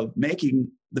part of making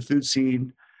the food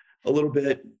scene a little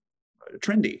bit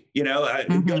trendy.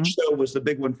 Mm-hmm. Gun Show was the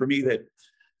big one for me that,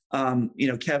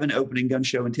 Kevin opening Gun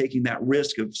Show and taking that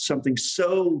risk of something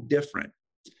so different.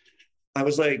 I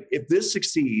was like, if this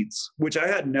succeeds, which I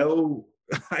had no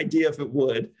idea if it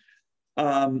would,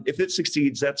 if it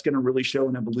succeeds, that's going to really show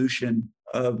an evolution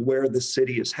of where the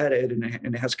city is headed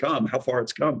and it has come, how far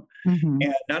it's come. Mm-hmm.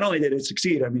 And not only did it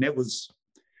succeed, I mean, that was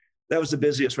the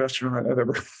busiest restaurant I've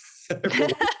ever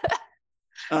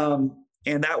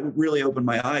and that really opened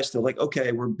my eyes to like,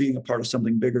 okay, we're being a part of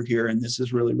something bigger here. And this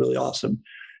is really, really awesome.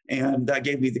 And that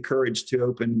gave me the courage to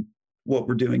open what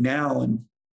we're doing now. And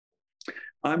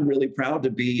I'm really proud to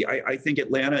be, I think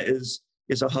Atlanta is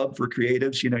a hub for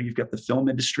creatives. You've got the film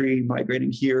industry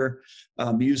migrating here,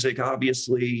 music,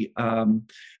 obviously.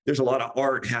 There's a lot of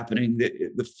art happening.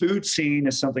 The food scene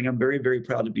is something I'm very, very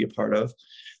proud to be a part of.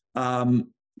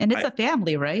 And it's a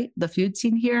family, right? The food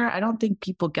scene here. I don't think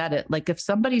people get it. Like if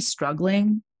somebody's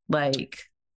struggling, they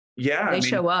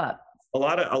show up. A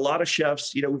lot of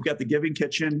chefs, we've got the Giving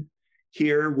Kitchen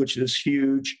here, which is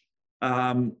huge.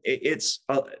 All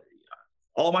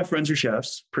my friends are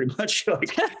chefs, pretty much.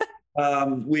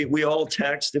 We all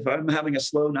text. If I'm having a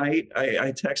slow night,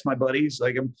 I text my buddies.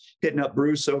 Like I'm hitting up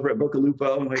Bruce over at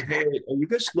Bocalupo and like, hey, are you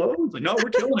guys slow? Like, no, we're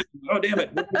killing it. Oh, damn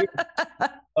it.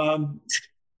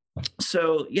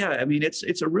 So yeah, I mean,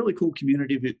 it's a really cool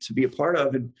community to be a part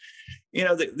of. And,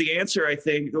 the answer, I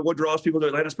think, what draws people to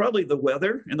Atlanta is probably the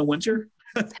weather in the winter.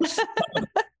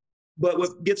 But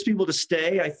what gets people to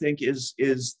stay, I think, is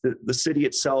the city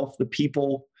itself, the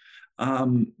people,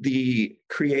 the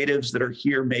creatives that are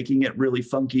here making it really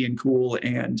funky and cool.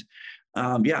 And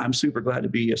I'm super glad to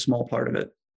be a small part of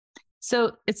it.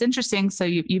 So it's interesting. So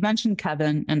you mentioned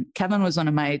Kevin, and Kevin was one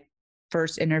of my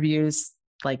first interviews,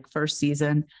 like first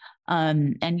season.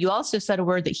 And you also said a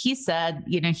word that he said,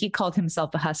 he called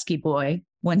himself a husky boy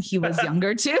when he was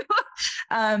younger too.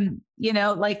 I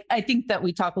think that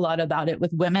we talk a lot about it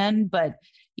with women, but,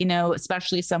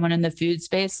 especially someone in the food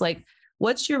space, like,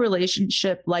 what's your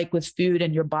relationship like with food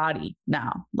and your body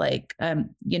now? Like, do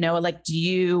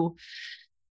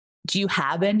you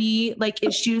have any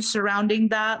issues surrounding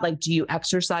that? Like, do you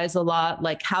exercise a lot?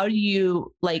 Like, how do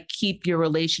you keep your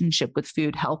relationship with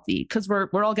food healthy? Cause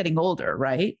we're all getting older,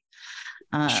 right?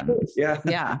 Sure. Yeah.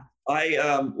 Yeah.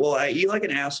 I eat like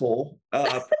an asshole.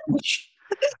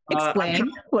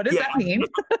 Explain. What does that mean?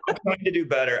 I'm trying to do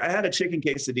better. I had a chicken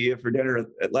quesadilla for dinner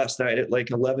last night at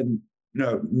like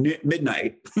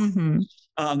midnight. Mm-hmm.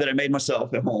 That I made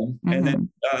myself at home, mm-hmm. and then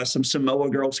some Samoa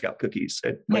Girl Scout cookies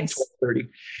at like 12:30.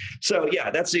 So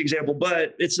yeah, that's the example.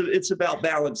 But it's about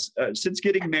balance. Since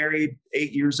getting married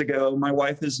 8 years ago, my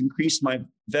wife has increased my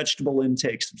vegetable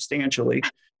intake substantially,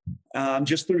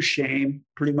 just through shame,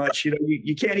 pretty much.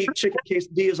 You can't eat chicken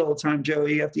quesadillas all the time,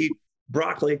 Joey. You have to eat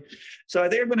broccoli. So I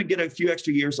think I'm going to get a few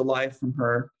extra years of life from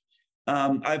her.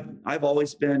 I've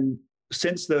always been,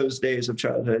 since those days of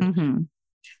childhood, mm-hmm.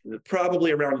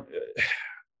 probably around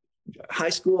high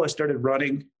school, I started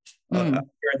running here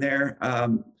and there,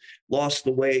 lost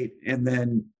the weight. And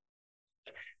then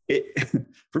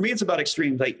for me, it's about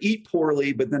extremes. I eat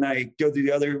poorly, but then I go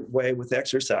the other way with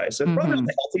exercise. So mm-hmm. probably not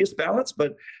the healthiest balance,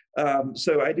 but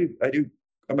so I'm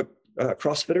a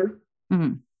CrossFitter.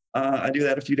 Mm-hmm. I do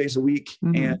that a few days a week,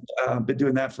 mm-hmm. and been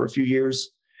doing that for a few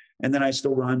years. And then I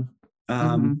still run.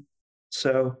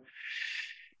 So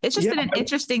it's just been an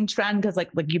interesting trend because like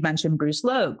you mentioned Bruce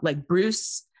Logue, like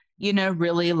Bruce,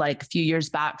 really like a few years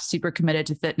back, super committed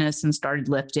to fitness and started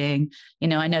lifting.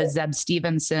 I know Zeb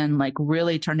Stevenson like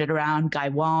really turned it around. Guy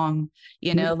Wong,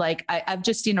 like I've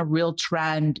just seen a real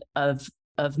trend of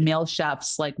male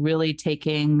chefs like really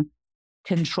taking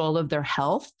control of their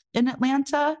health in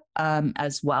Atlanta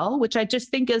as well, which I just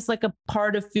think is like a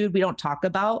part of food we don't talk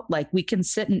about. Like we can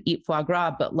sit and eat foie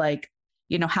gras, but like,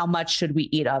 how much should we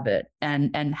eat of it?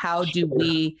 And how do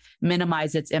we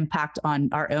minimize its impact on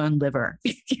our own liver?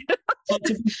 Well,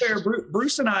 to be fair,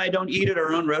 Bruce and I don't eat at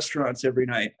our own restaurants every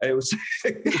night. I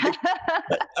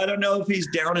don't know if he's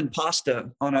down in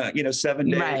pasta on a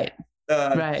 7-day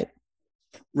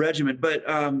regimen, but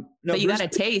no. But you Bruce,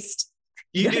 got to taste.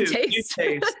 You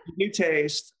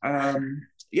taste.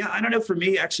 Yeah, I don't know. For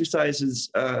me, exercise is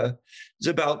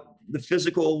about the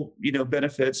physical,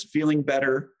 benefits, feeling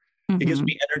better. It gives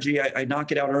me energy. I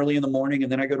knock it out early in the morning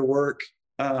and then I go to work.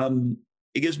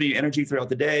 It gives me energy throughout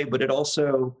the day, but it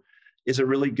also is a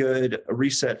really good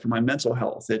reset for my mental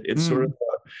health. It's sort of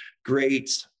a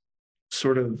great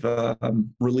sort of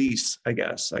release, I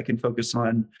guess. I can focus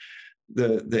on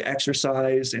the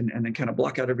exercise and then kind of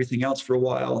block out everything else for a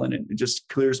while. And it just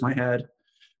clears my head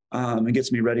and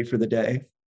gets me ready for the day.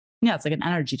 Yeah. It's like an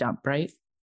energy dump, right?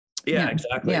 Yeah,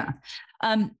 exactly. Yeah.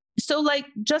 So like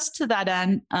just to that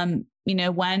end,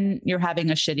 when you're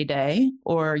having a shitty day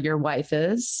or your wife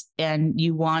is, and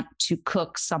you want to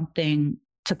cook something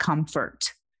to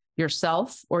comfort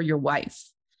yourself or your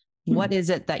wife, what is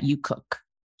it that you cook?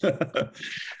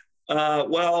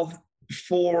 Well,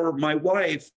 for my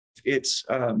wife, it's,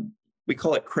 we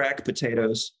call it crack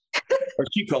potatoes, or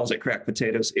she calls it crack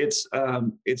potatoes. It's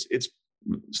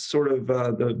sort of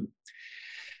the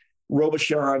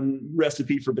Robuchon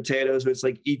recipe for potatoes. It's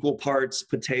like equal parts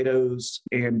potatoes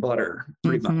and butter,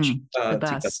 pretty much. The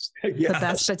best, the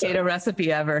best potato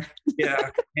recipe ever. Yeah.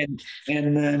 And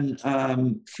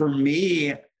then for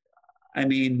me, I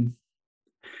mean,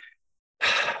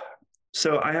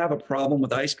 so I have a problem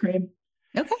with ice cream.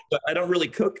 Okay. But I don't really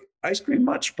cook ice cream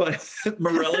much, but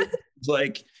Morelli is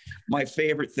like my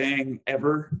favorite thing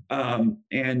ever.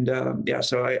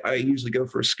 So I usually go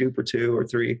for a scoop or two or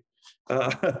three.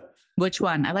 Which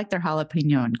one? I like their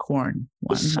jalapeno and corn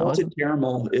one. The salted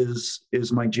caramel is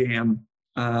my jam.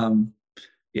 I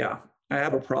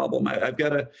have a problem. I've got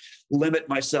to limit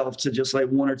myself to just like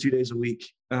 1 or 2 days a week.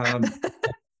 I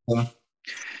was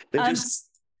just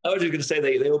going to say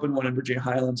they opened one in Virginia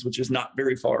Highlands, which is not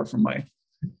very far from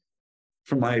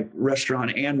my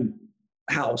restaurant and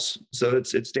house. So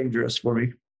it's dangerous for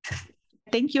me.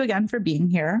 Thank you again for being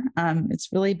here. It's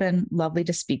really been lovely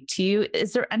to speak to you.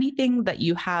 Is there anything that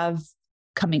you have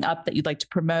coming up that you'd like to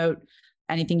promote?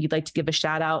 Anything you'd like to give a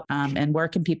shout out? And where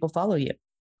can people follow you?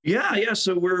 Yeah.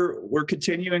 So we're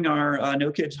continuing our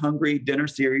No Kids Hungry dinner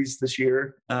series this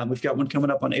year. We've got one coming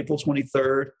up on April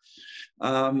 23rd.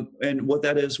 And what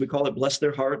that is, we call it Bless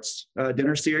Their Hearts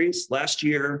dinner series. Last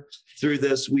year through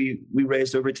this, we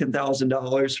raised over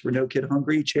 $10,000 for No Kid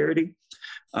Hungry charity.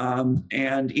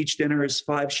 And each dinner is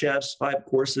 5 chefs, 5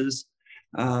 courses.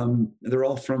 They're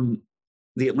all from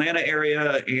the Atlanta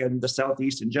area and the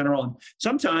Southeast in general. And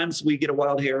sometimes we get a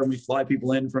wild hair and we fly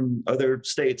people in from other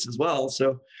states as well.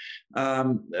 So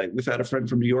we've had a friend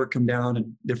from New York come down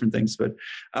and different things, but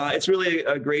it's really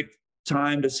a great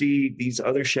time to see these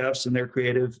other chefs and their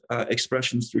creative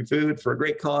expressions through food for a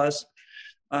great cause.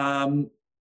 And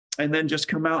then just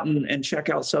come out and check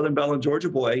out Southern Belle and Georgia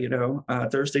Boy,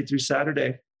 Thursday through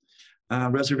Saturday.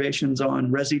 Reservations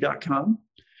on resi.com.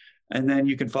 And then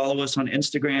you can follow us on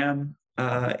Instagram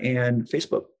and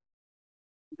Facebook.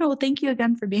 Oh, well, thank you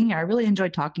again for being here. I really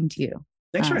enjoyed talking to you.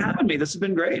 Thanks for having me. This has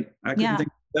been great. I couldn't think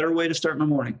of a better way to start my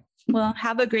morning. Well,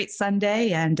 have a great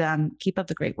Sunday and keep up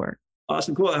the great work.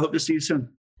 Awesome. Cool. I hope to see you soon.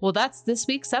 Well, that's this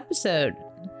week's episode.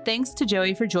 Thanks to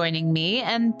Joey for joining me,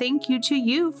 and thank you to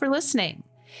you for listening.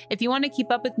 If you want to keep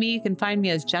up with me, you can find me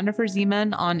as Jennifer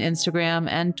Zeman on Instagram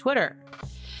and Twitter.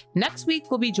 Next week,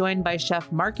 we'll be joined by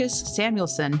Chef Marcus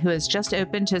Samuelson, who has just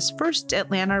opened his first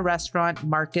Atlanta restaurant,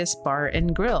 Marcus Bar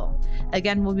and Grill.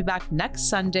 Again, we'll be back next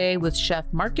Sunday with Chef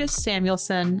Marcus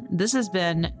Samuelson. This has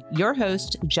been your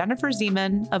host, Jennifer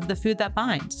Zeman of The Food That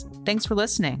Binds. Thanks for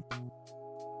listening.